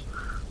differences.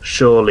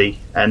 Surely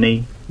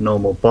any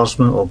normal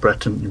Bosman or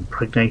Breton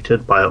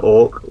impregnated by an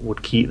orc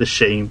would keep the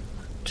shame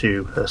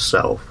to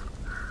herself,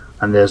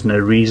 and there's no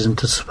reason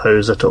to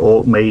suppose that an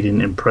orc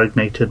maiden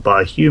impregnated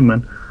by a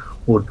human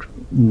would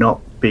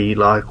not be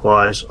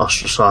likewise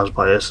ostracized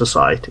by her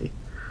society.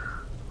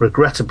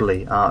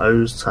 Regrettably, our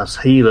oaths as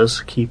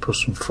healers keep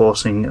us from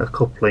forcing a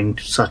coupling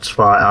to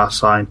satisfy our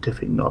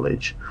scientific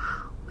knowledge.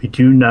 We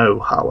do know,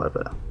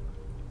 however,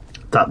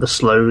 that the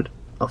sload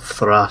of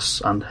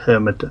Thras and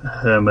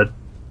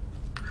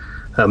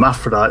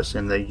hermaphrodites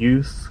in their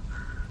youth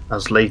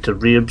has later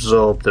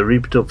reabsorbed the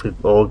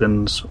reproductive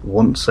organs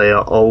once they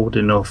are old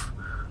enough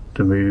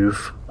to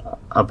move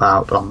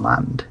about on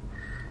land.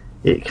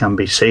 It can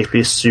be safely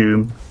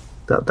assumed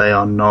that they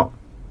are not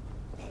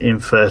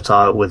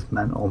infertile with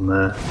men or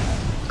mer.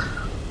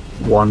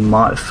 One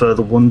might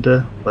further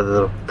wonder whether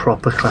the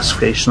proper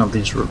classification of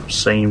these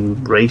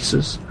same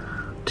races,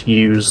 to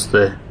use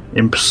the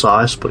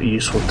imprecise but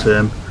useful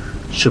term,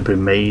 should be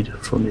made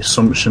from the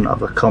assumption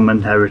of a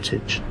common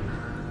heritage,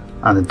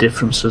 and the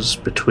differences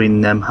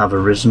between them have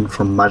arisen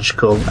from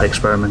magical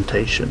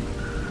experimentation,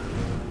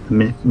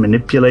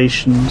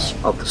 manipulations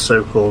of the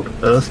so-called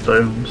earth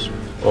bones,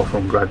 or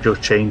from gradual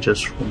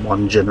changes from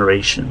one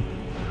generation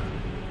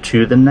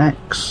to the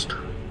next.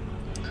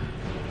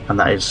 And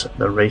that is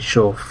the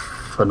racial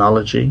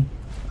phonology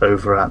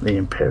over at the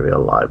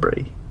Imperial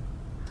Library.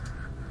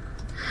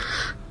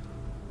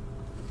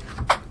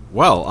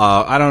 Well,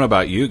 I don't know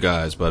about you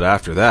guys, but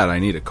after that, I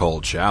need a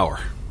cold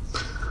shower.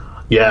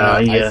 Yeah,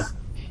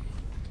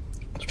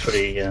 it's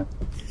pretty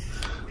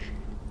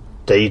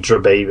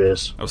Daedra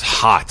babies. It was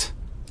hot.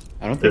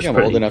 I don't think I'm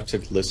old enough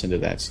to listen to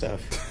that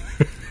stuff.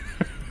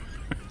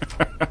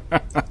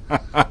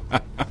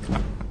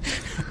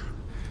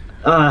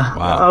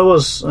 Wow. I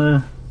was,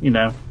 I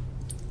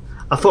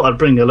thought I'd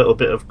bring a little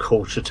bit of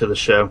culture to the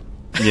show.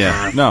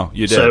 Yeah, no,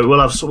 you did. So we'll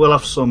have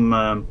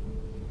some,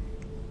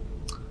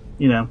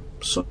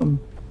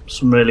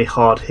 some really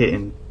hard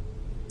hitting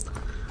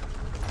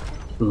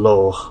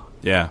lore.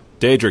 Yeah,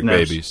 Daedric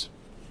babies.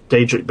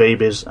 Daedric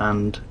babies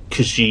and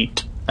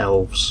Khajiit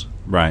elves.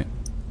 Right.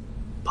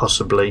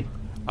 Possibly.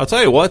 I'll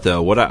tell you what,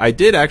 though. What I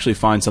did actually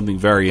find something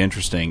very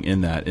interesting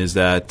in that is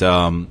that,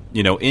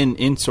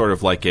 in sort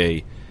of like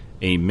a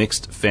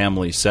mixed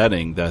family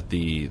setting, that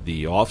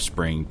the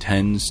offspring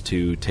tends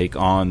to take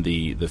on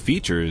the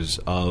features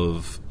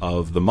of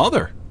the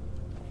mother.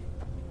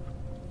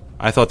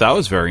 I thought that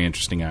was very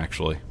interesting,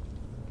 actually.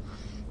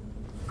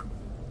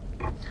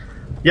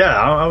 Yeah,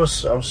 I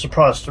was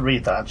surprised to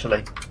read that,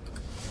 actually.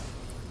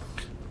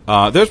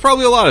 There's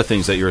probably a lot of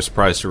things that you were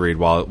surprised to read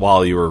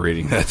while you were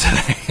reading that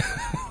today.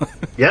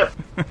 Yep.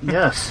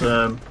 Yes.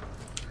 I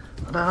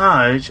don't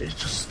know. It's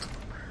just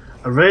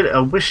I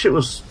wish there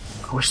was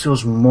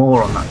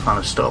more on that kind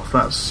of stuff.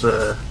 That's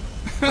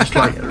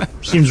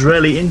seems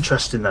really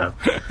interesting, though.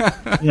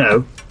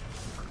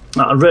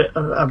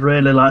 I'd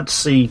really like to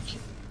see.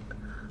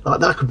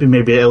 Like, that could be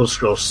maybe Elder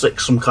Scrolls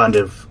 6, some kind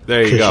of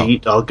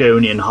Khajiit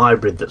Argonian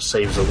hybrid that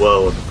saves the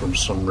world from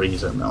some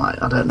reason.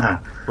 I don't know.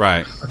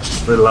 Right. I'd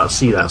just really like to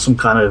see that. Some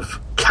kind of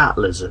cat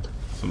lizard.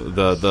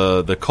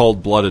 The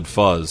cold-blooded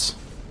fuzz.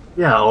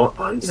 Yeah, or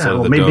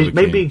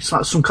maybe it's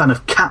like some kind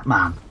of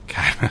Catman.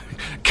 Catman.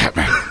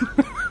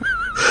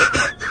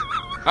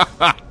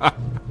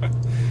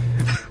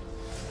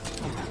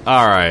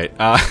 All right,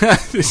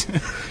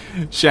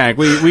 Shank.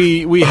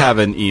 We have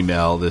an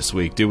email this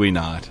week, do we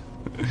not?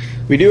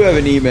 We do have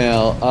an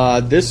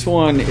email. This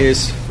one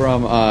is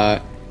from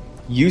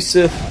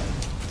Yusuf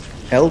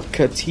El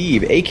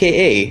Khatib,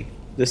 a.k.a.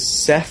 the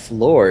Seth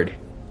Lord.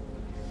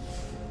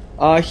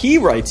 He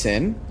writes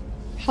in,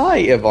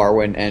 "Hi,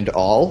 Evarwyn and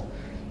all.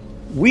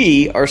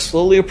 We are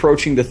slowly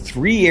approaching the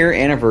 3-year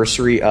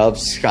anniversary of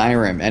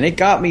Skyrym, and it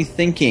got me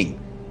thinking,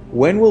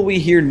 when will we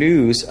hear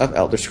news of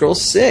Elder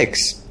Scrolls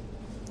 6?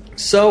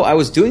 So I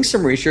was doing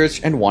some research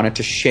and wanted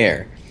to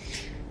share.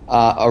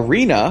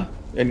 Arena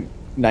in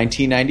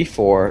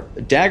 1994,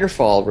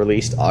 Daggerfall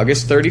released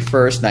August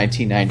 31st,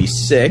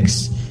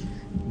 1996,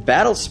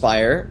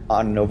 Battlespire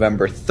on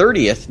November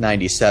 30th,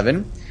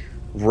 97,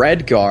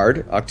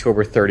 Redguard,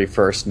 October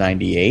 31st,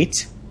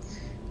 98,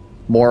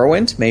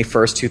 Morrowind, May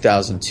 1st,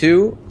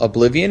 2002,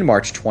 Oblivion,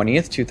 March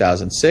 20th,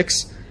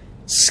 2006,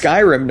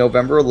 Skyrym,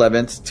 November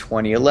 11th,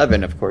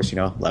 2011. Of course,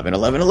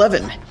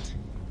 11-11-11.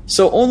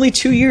 So only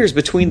 2 years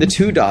between the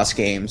two DOS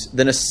games,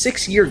 then a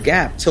 6-year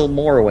gap till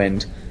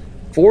Morrowind,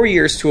 4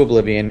 years to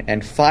Oblivion,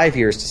 and 5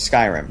 years to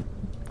Skyrym.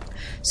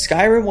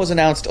 Skyrym was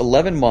announced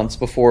 11 months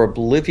before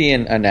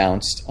Oblivion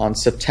announced on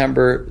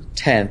September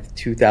 10th,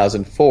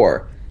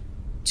 2004.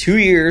 2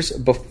 years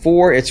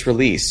before its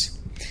release.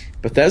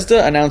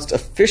 Bethesda announced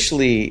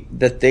officially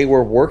that they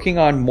were working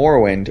on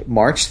Morrowind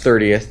March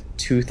 30th,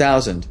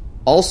 2000,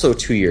 also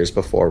 2 years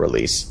before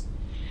release.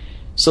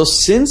 So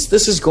since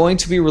this is going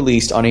to be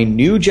released on a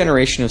new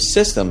generation of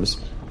systems,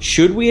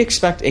 should we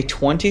expect a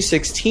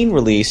 2016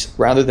 release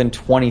rather than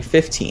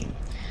 2015?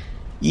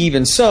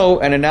 Even so,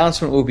 an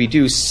announcement will be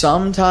due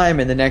sometime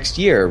in the next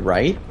year,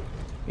 right?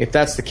 If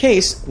that's the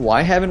case,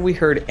 why haven't we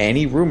heard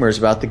any rumors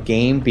about the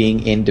game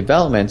being in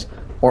development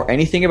or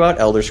anything about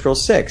Elder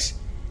Scrolls 6?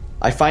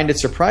 I find it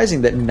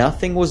surprising that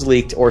nothing was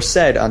leaked or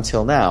said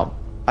until now.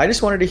 I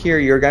just wanted to hear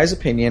your guys'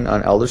 opinion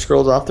on Elder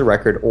Scrolls Off the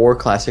Record or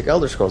Classic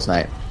Elder Scrolls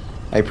Night.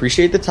 I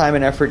appreciate the time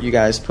and effort you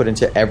guys put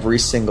into every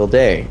single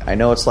day. I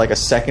know it's like a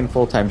second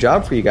full-time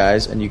job for you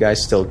guys, and you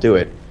guys still do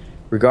it.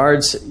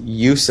 Regards,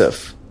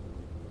 Yusuf.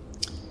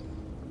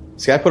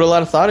 This guy put a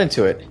lot of thought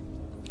into it.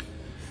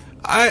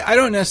 I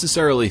don't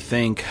necessarily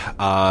think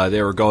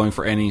they were going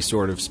for any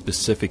sort of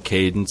specific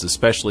cadence,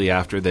 especially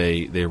after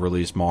they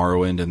released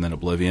Morrowind and then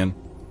Oblivion.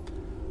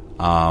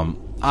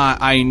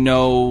 I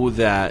know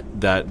that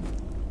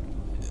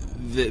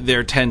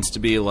there tends to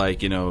be, like,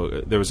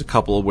 there was a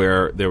couple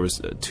where there was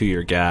a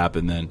 2-year gap,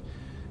 and then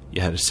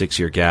you had a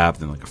 6-year gap,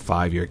 then like a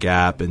 5-year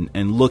gap,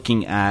 and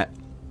looking at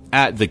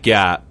the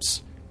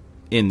gaps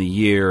in the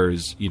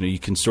years, you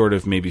can sort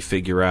of maybe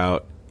figure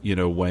out,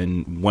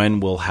 when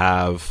we'll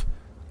have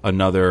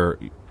another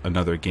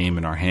game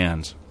in our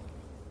hands.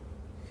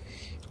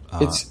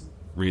 It's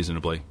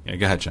reasonably. Yeah,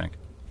 go ahead, Shank.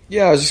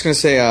 Yeah, I was just going to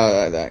say,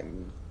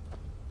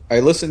 I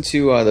listened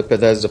to the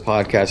Bethesda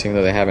podcast, even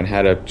though they haven't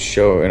had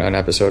an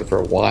episode for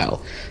a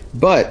while.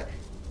 But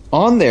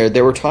on there,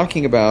 they were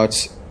talking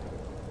about,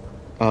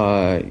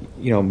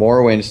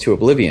 Morrowind to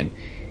Oblivion.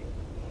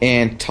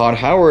 And Todd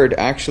Howard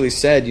actually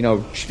said,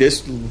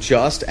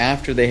 just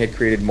after they had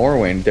created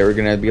Morrowind, they were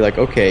going to be like,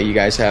 okay, you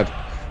guys have...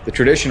 The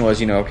tradition was,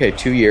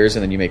 2 years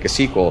and then you make a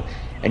sequel.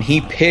 And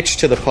he pitched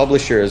to the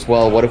publisher as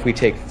well, what if we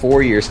take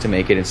 4 years to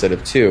make it instead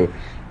of 2?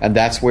 And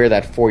that's where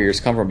that 4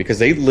 years come from, because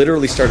they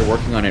literally started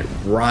working on it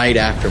right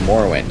after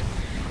Morrowind.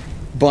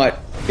 But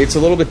it's a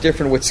little bit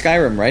different with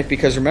Skyrim, right?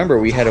 Because remember,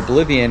 we had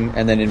Oblivion,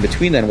 and then in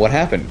between then, what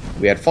happened?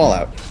 We had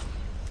Fallout.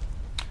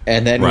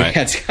 And then we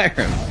had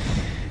Skyrim.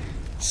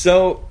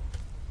 So,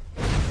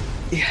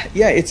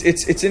 yeah,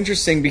 it's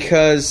interesting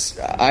because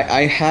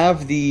I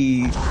have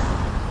the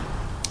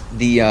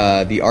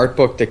art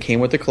book that came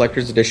with the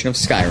collector's edition of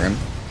Skyrim,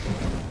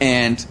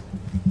 and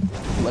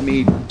let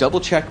me double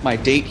check my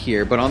date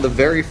here, but on the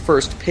very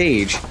first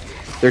page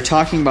they're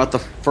talking about the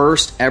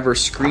first ever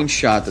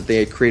screenshot that they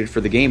had created for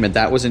the game, and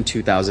that was in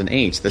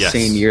 2008, the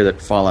same year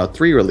that Fallout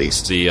 3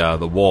 released. The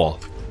wall.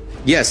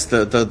 Yes,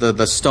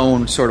 the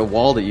stone sort of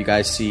wall that you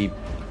guys see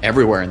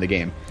everywhere in the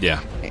game.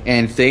 Yeah.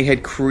 And they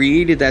had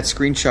created that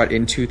screenshot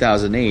in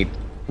 2008,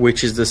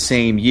 which is the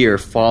same year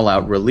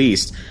Fallout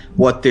released.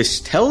 What this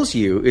tells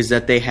you is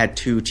that they had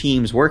 2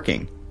 teams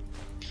working.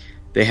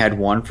 They had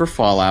one for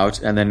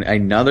Fallout and then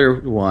another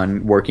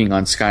one working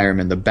on Skyrim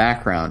in the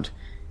background,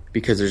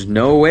 because there's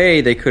no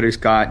way they could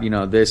have got,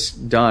 this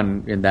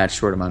done in that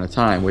short amount of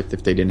time if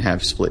they didn't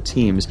have split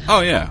teams.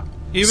 Oh, yeah.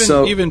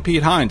 Even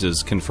Pete Hines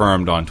has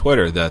confirmed on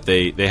Twitter that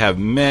they have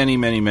many,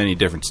 many, many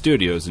different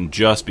studios, and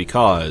just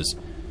because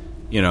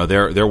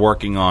they're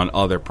working on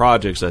other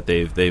projects that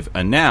they've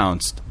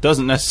announced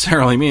doesn't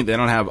necessarily mean they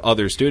don't have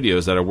other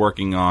studios that are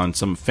working on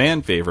some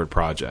fan favorite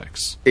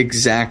projects.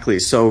 Exactly.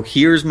 So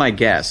here's my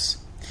guess.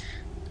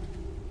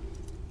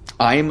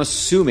 I am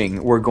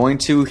assuming we're going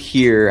to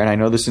hear, and I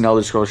know this is an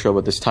Elder Scrolls show,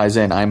 but this ties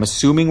in. I'm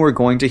assuming we're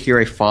going to hear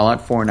a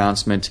Fallout 4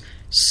 announcement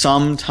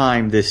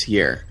sometime this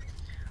year.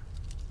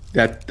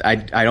 That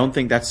I don't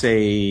think that's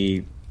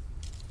a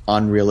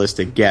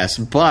unrealistic guess,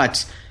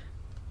 but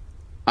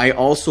I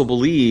also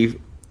believe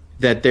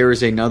that there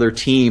is another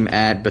team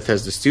at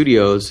Bethesda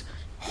Studios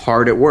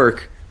hard at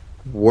work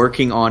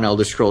working on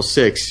Elder Scrolls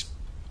 6,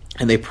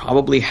 and they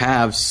probably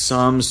have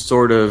some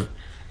sort of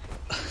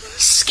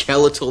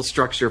skeletal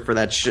structure for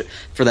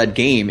that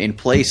game in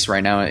place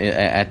right now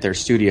at their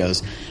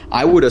studios.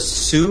 I would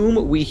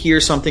assume we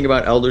hear something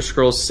about Elder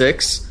Scrolls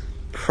 6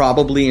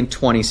 probably in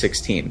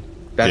 2016.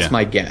 That's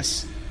my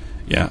guess.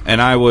 Yeah, and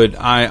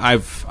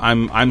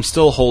I'm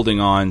still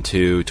holding on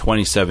to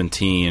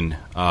 2017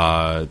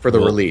 for the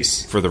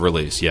release. For the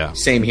release, yeah.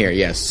 Same here.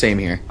 Yes, same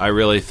here. I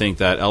really think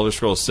that Elder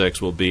Scrolls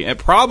 6 will be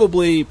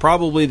probably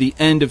the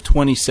end of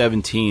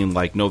 2017,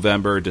 like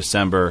November,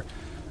 December,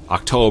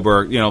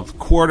 October.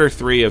 Quarter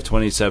 3 of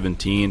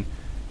 2017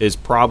 is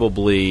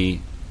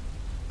probably.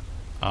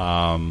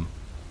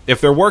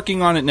 If they're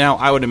working on it now,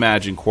 I would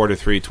imagine quarter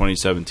 3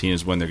 2017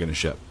 is when they're going to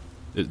ship.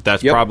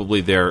 That's probably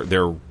their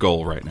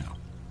goal right now.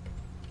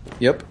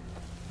 Yep.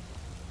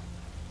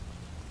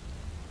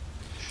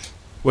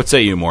 What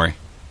say you, Maury?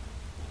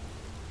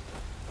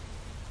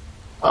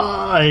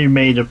 I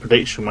made a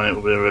prediction when it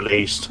will be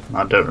released.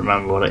 I don't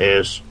remember what it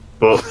is,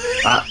 but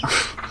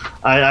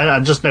I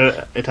just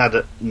know it had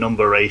a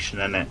numberation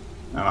in it,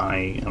 and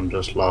I am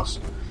just lost.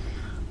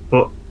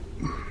 But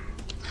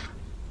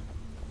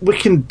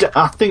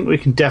I think we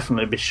can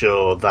definitely be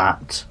sure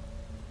that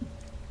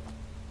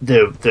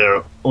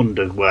they're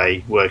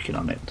underway working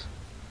on it.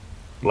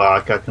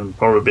 Like, I can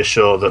probably be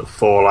sure that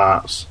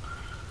Fallout's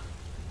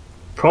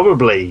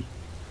probably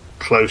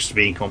close to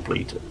being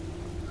completed.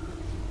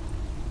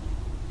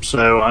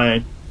 So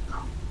I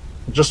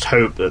just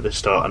hope that they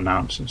start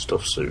announcing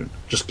stuff soon,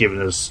 just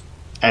giving us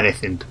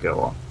anything to go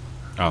on.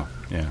 Oh,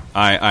 yeah.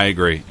 I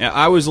agree.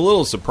 I was a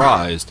little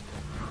surprised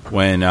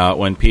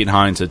when Pete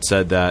Hines had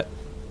said that,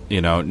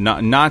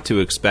 not to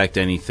expect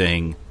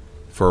anything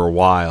for a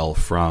while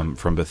from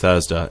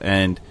Bethesda,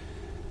 and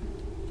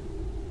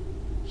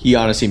he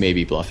honestly may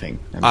be bluffing.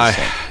 I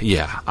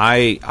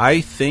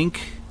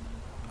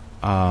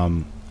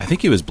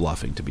think he was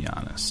bluffing, to be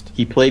honest.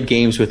 He played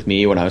games with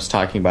me when I was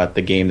talking about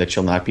the game that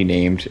shall not be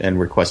named and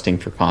requesting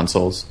for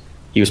consoles.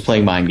 He was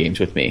playing mind games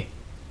with me.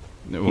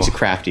 He's a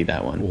crafty,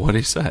 that one. What did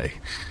he say?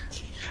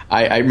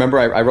 I remember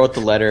I wrote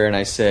the letter and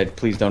I said,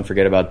 please don't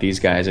forget about these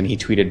guys. And he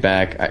tweeted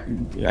back,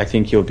 I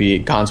think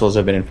consoles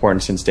have been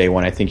important since day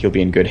one. I think you'll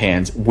be in good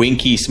hands.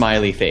 Winky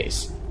smiley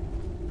face.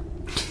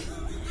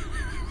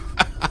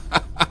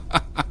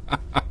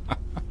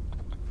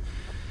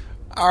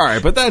 All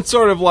right, but that's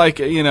sort of like,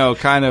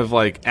 kind of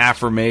like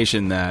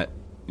affirmation that,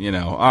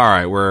 all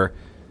right, we'll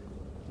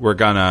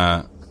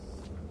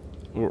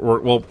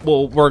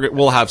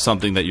have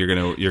something that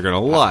you're gonna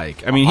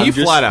like. I mean, he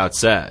flat out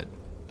said.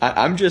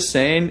 I'm just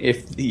saying,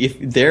 if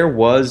there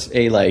was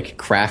a like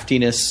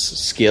craftiness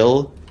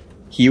skill,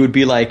 he would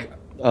be like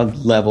a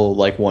level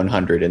like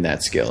 100 in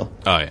that skill.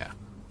 Oh yeah.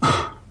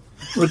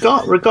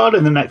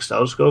 Regarding the next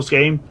Elder Scrolls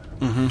game,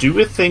 do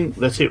we think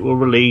that it will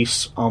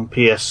release on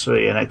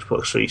PS3 and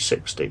Xbox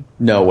 360?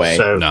 No way.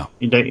 So, no.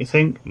 Don't you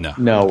think?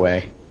 No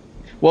way.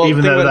 Well,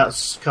 even though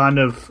that's kind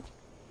of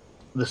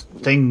the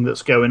thing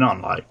that's going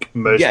on, like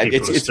most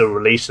people are still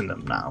releasing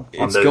them now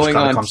on those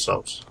kind of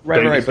consoles.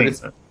 Right, but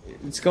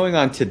it's going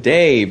on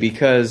today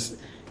because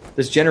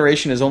this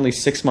generation is only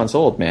 6 months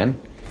old, man.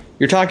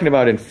 You're talking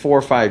about in 4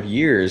 or 5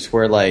 years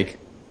where, like,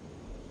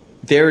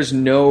 there's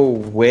no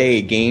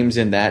way games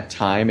in that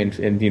time,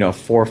 in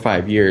 4 or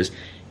 5 years,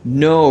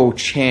 no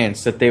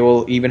chance that they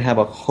will even have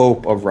a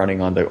hope of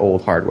running on the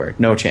old hardware.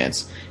 No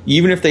chance.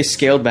 Even if they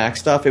scaled back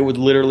stuff, it would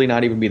literally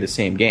not even be the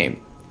same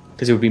game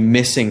because it would be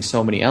missing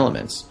so many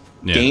elements.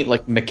 Yeah.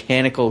 Like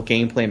mechanical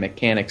gameplay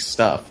mechanics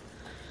stuff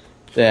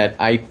that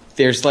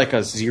there's like a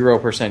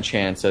 0%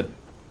 chance that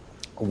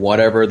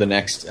whatever the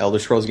next Elder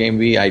Scrolls game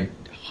be, I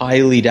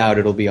highly doubt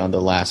it'll be on the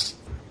last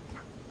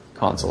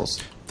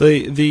consoles.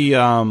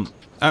 Maury,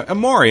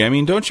 I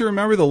mean, don't you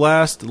remember the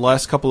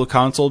last couple of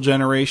console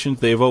generations?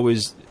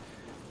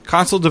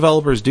 Console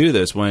developers do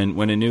this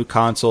when a new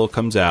console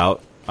comes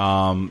out.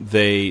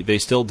 They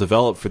still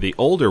develop for the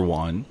older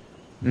one,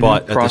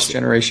 but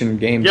cross-generation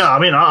games. Yeah, I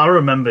mean, I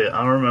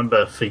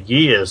remember for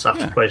years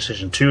after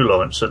PlayStation 2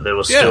 launched that they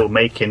were still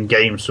making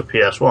games for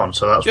PS1.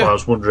 So that's why I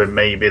was wondering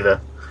maybe that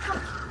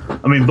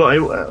would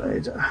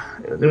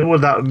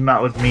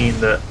mean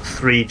that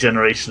 3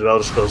 generations of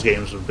Elder Scrolls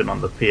games have been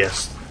on the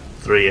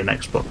PS3 and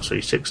Xbox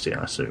 360,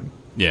 I assume.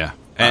 Yeah,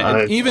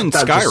 and even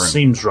that Skyrim just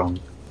seems wrong.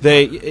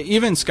 They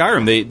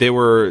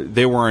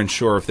weren't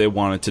sure if they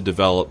wanted to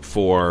develop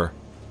for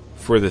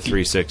the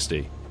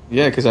 360.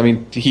 Yeah, because I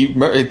mean,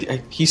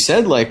 he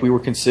said like we were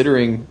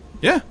considering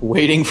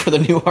waiting for the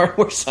new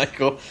hardware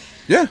cycle.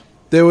 Yeah.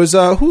 There was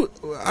who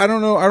I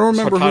don't know. I don't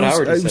remember who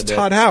it was.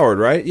 Todd Howard,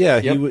 right? Yeah,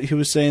 yep. He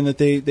was saying that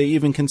they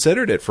even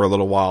considered it for a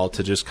little while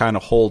to just kind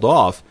of hold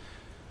off,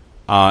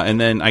 and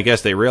then I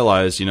guess they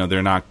realized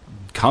they're not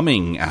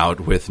coming out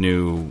with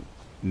new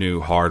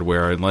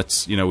hardware, and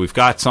we've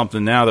got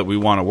something now that we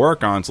want to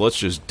work on, so let's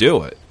just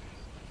do it.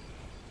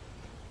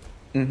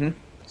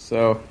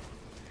 So,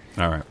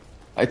 all right.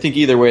 I think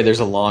either way, there's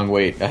a long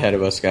wait ahead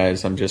of us,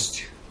 guys. I'm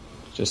just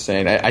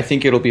saying. I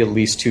think it'll be at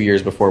least 2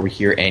 years before we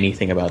hear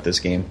anything about this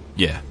game.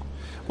 Yeah.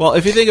 Well,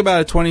 if you think about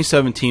it,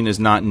 2017 is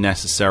not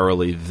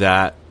necessarily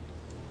that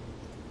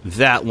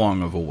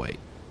long of a wait.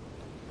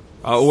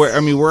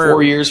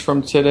 4 years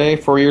from today,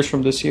 4 years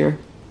from this year.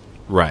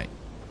 Right.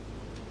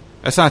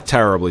 That's not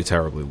terribly,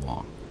 terribly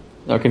long.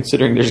 Now,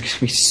 considering there's going to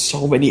be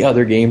so many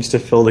other games to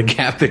fill the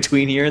gap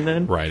between here and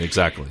then. Right,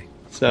 exactly.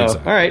 So,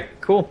 all right,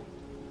 cool.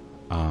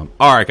 All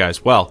right,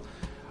 guys. Well,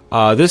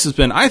 I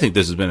think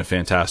this has been a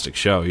fantastic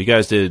show. You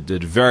guys did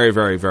very,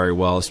 very, very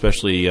well,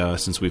 especially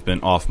since we've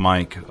been off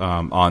mic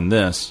on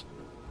this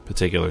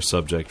particular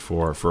subject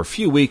for a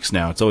few weeks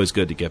now. It's always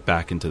good to get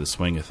back into the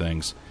swing of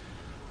things.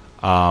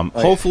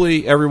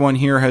 Hopefully, everyone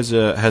here has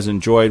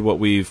enjoyed what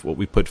we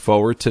put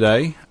forward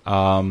today.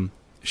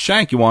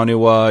 Shank, you want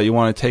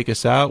to take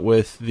us out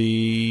with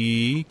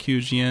the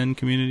QGN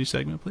community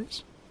segment,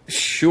 please?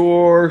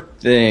 Sure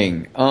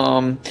thing.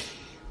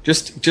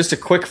 Just a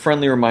quick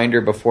friendly reminder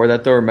before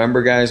that, though.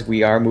 Remember, guys,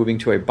 we are moving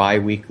to a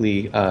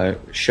bi-weekly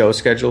show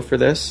schedule for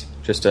this.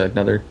 Just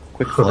another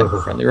quick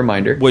friendly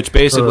reminder. Which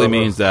basically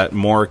means that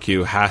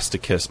Morq has to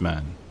kiss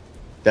men.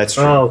 That's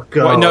true. Oh,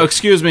 God. Wait, no,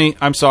 excuse me.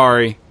 I'm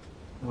sorry.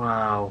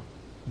 Wow.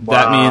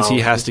 That means he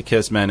has to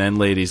kiss men and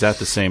ladies at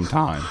the same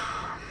time.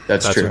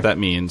 That's true. What that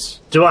means.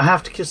 Do I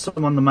have to kiss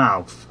them on the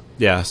mouth?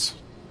 Yes.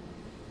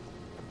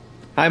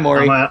 Hi,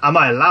 Maury. Am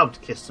I allowed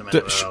to kiss them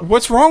anywhere else?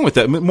 What's wrong with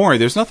that? Maury,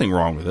 there's nothing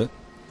wrong with it.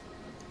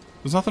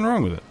 There's nothing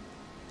wrong with it.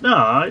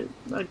 No,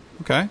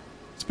 okay.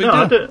 It's a big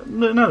deal.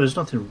 No, there's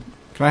nothing.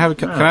 Can I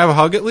have a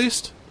hug at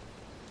least?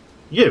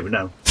 You,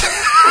 no.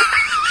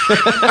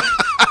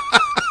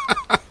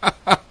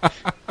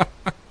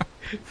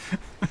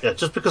 Yeah,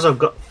 just because I've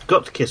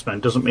got to kiss men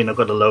doesn't mean I've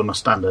got to lower my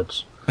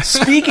standards.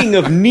 Speaking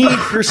of Need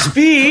for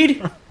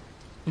Speed,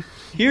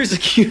 here's a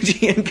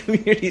QGN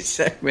community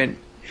segment.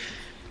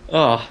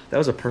 Oh, that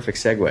was a perfect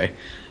segue.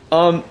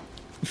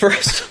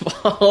 First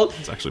of all,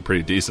 It's actually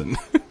pretty decent.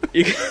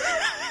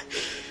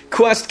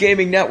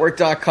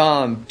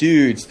 QuestGamingNetwork.com.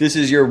 Dudes, this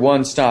is your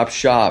one-stop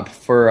shop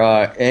for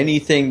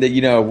anything that,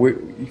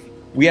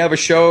 we have a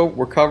show,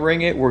 we're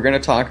covering it, we're going to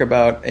talk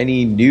about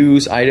any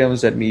news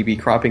items that may be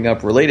cropping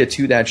up related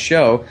to that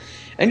show,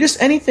 and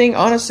just anything,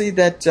 honestly,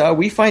 that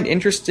we find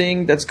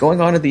interesting that's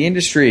going on in the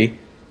industry,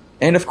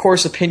 and, of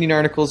course, opinion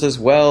articles as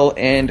well,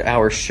 and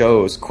our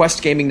shows.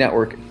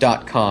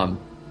 QuestGamingNetwork.com.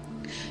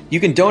 You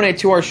can donate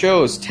to our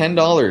shows.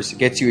 $10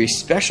 gets you a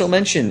special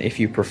mention if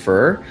you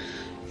prefer.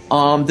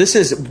 This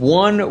is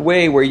one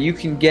way where you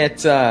can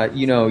get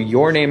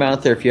your name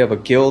out there if you have a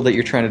guild that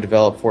you're trying to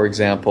develop, for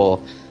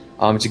example.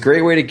 It's a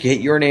great way to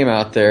get your name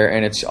out there,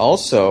 and it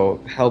also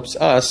helps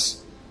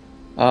us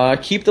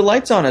keep the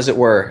lights on, as it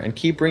were, and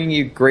keep bringing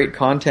you great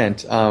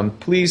content.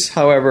 Please,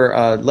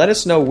 however, let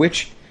us know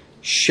which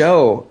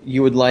show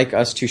you would like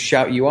us to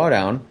shout you out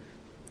on,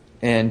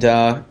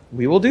 and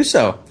we will do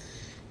so.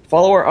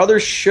 Follow our other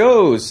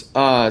shows,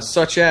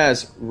 such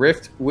as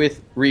Rift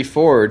with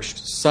Reforged,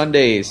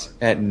 Sundays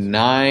at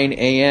 9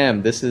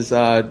 a.m. This is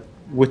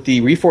with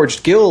the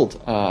Reforged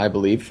Guild, I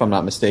believe, if I'm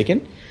not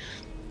mistaken.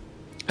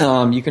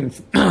 You can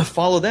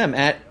follow them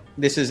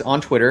this is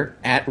on Twitter,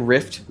 at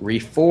Rift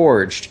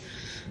Reforged.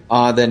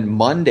 Then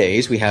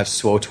Mondays, we have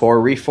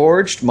SWTOR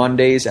Reforged,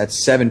 Mondays at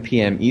 7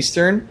 p.m.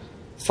 Eastern,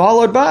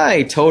 followed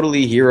by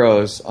Totally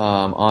Heroes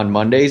on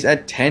Mondays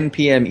at 10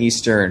 p.m.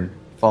 Eastern.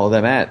 Follow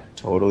them at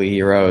Totally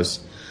Heroes.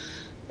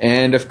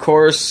 And, of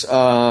course,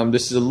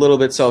 this is a little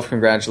bit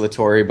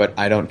self-congratulatory, but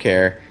I don't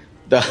care.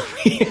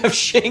 We have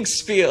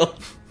Shankspiel.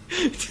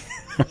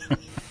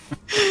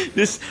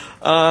 This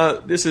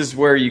is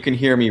where you can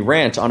hear me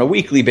rant on a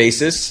weekly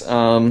basis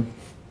in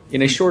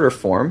a shorter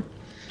form.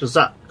 Does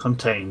that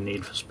contain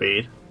Need for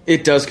Speed?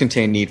 It does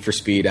contain Need for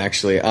Speed,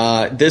 actually.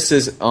 This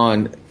is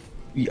on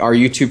our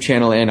YouTube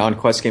channel and on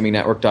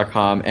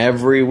QuestGamingNetwork.com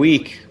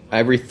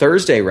every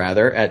Thursday,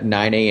 at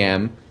 9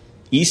 a.m.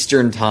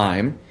 Eastern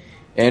Time.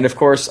 And, of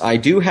course, I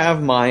do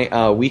have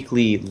my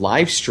weekly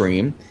live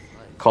stream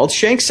called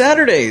Shank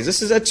Saturdays.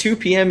 This is at 2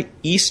 p.m.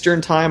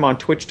 Eastern Time on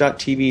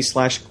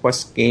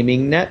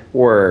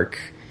twitch.tv/QuestGamingNetwork.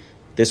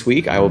 This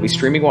week, I will be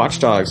streaming Watch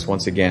Dogs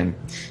once again.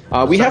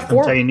 We have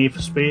four. Contain Need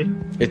for Speed?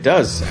 It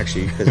does,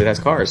 actually, because it has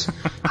cars.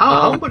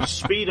 How much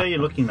speed are you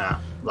looking at?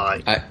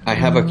 I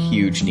have a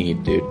huge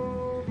need, dude.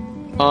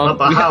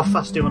 But how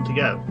fast do you want to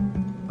go?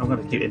 I'm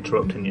going to keep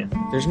interrupting you.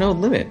 There's no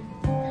limit.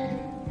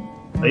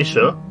 Are you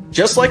sure?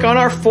 Just like on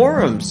our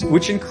forums,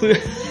 which can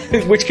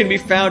be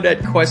found at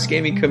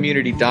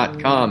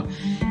questgamingcommunity.com.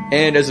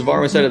 And as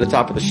Evarwyn said at the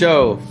top of the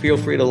show, feel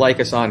free to like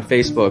us on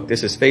Facebook.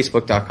 This is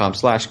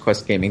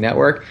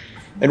facebook.com/questgamingnetwork.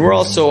 And we're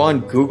also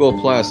on Google+,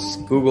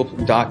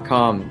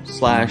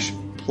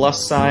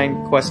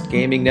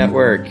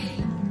 google.com/+questgamingnetwork.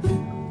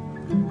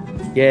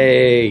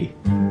 Yay.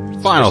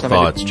 Final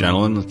thoughts,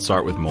 gentlemen. Let's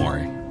start with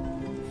Maury.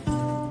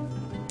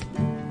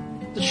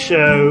 The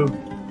show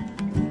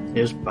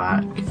is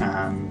back,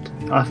 and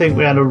I think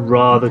we had a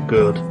rather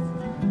good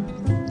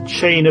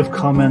chain of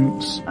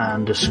comments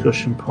and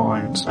discussion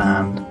points,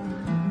 and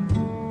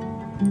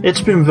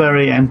it's been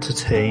very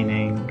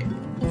entertaining,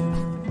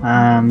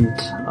 and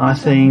I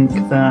think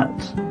that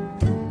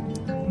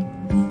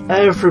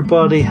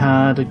everybody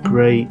had a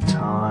great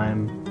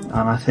time,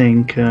 and I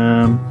think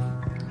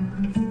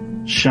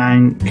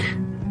Shank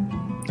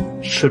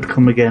should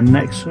come again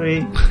next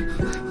week.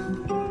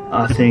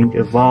 I think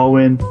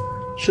Evarwyn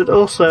should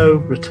also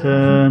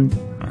return,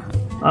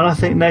 and I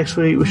think next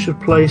week we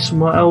should play some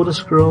more Elder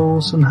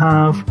Scrolls and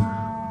have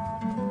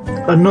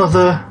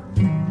another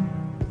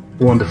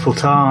wonderful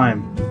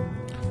time.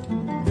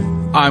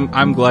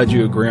 I'm glad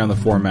you agree on the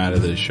format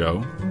of this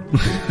show.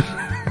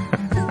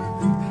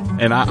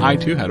 And I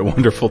too had a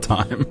wonderful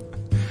time.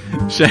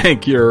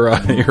 Shank, your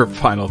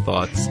final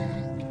thoughts.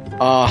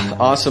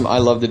 Awesome. I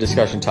love the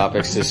discussion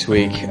topics this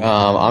week.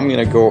 I'm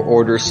going to go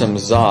order some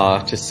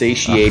za to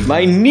satiate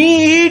my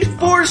need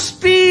for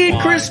speed,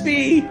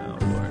 Crispy. Oh,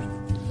 Lord.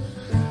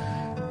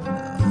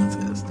 It's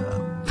going to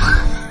stop.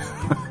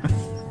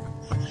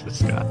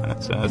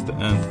 This has to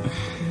end.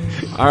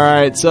 All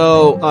right.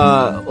 So,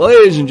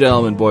 ladies and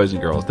gentlemen, boys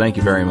and girls, thank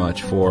you very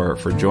much for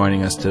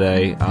joining us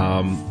today.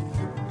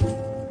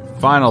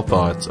 Final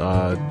thoughts.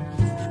 I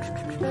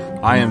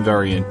am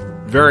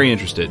very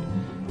interested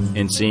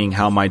in seeing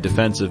how my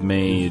defensive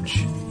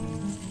mage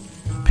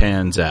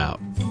pans out.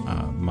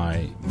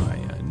 My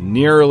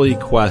nearly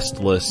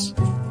questless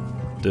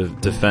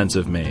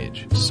defensive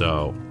mage.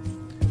 So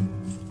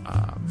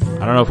I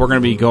don't know if we're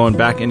going to be going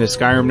back into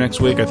Skyrym next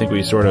week. I think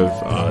we sort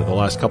of the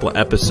last couple of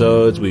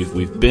episodes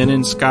we've been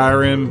in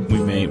Skyrym.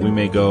 We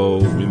may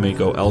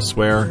go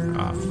elsewhere.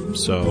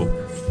 So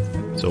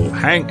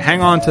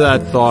hang on to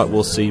that thought.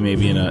 We'll see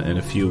maybe in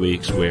a few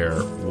weeks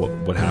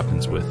what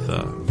happens with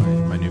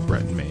my new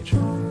breton mage.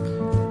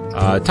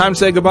 Time to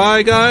say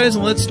goodbye, guys,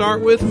 and let's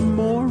start with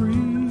Maury.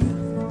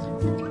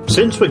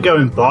 Since we're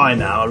going by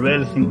now, I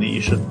really think that you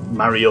should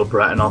marry your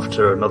Breton off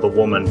to another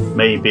woman.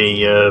 Maybe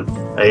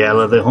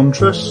Aella the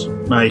Huntress?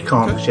 No, you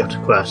can't because you have to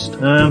quest.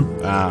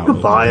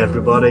 Goodbye,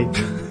 everybody.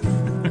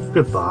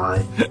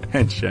 Goodbye.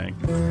 And Shank.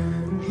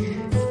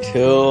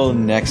 Till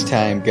next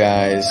time,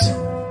 guys.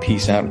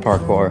 Peace out in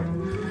parkour.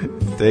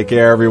 Take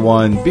care,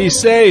 everyone. Be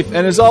safe,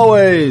 and as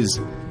always,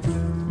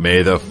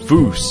 may the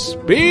Foos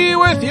be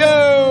with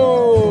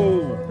you!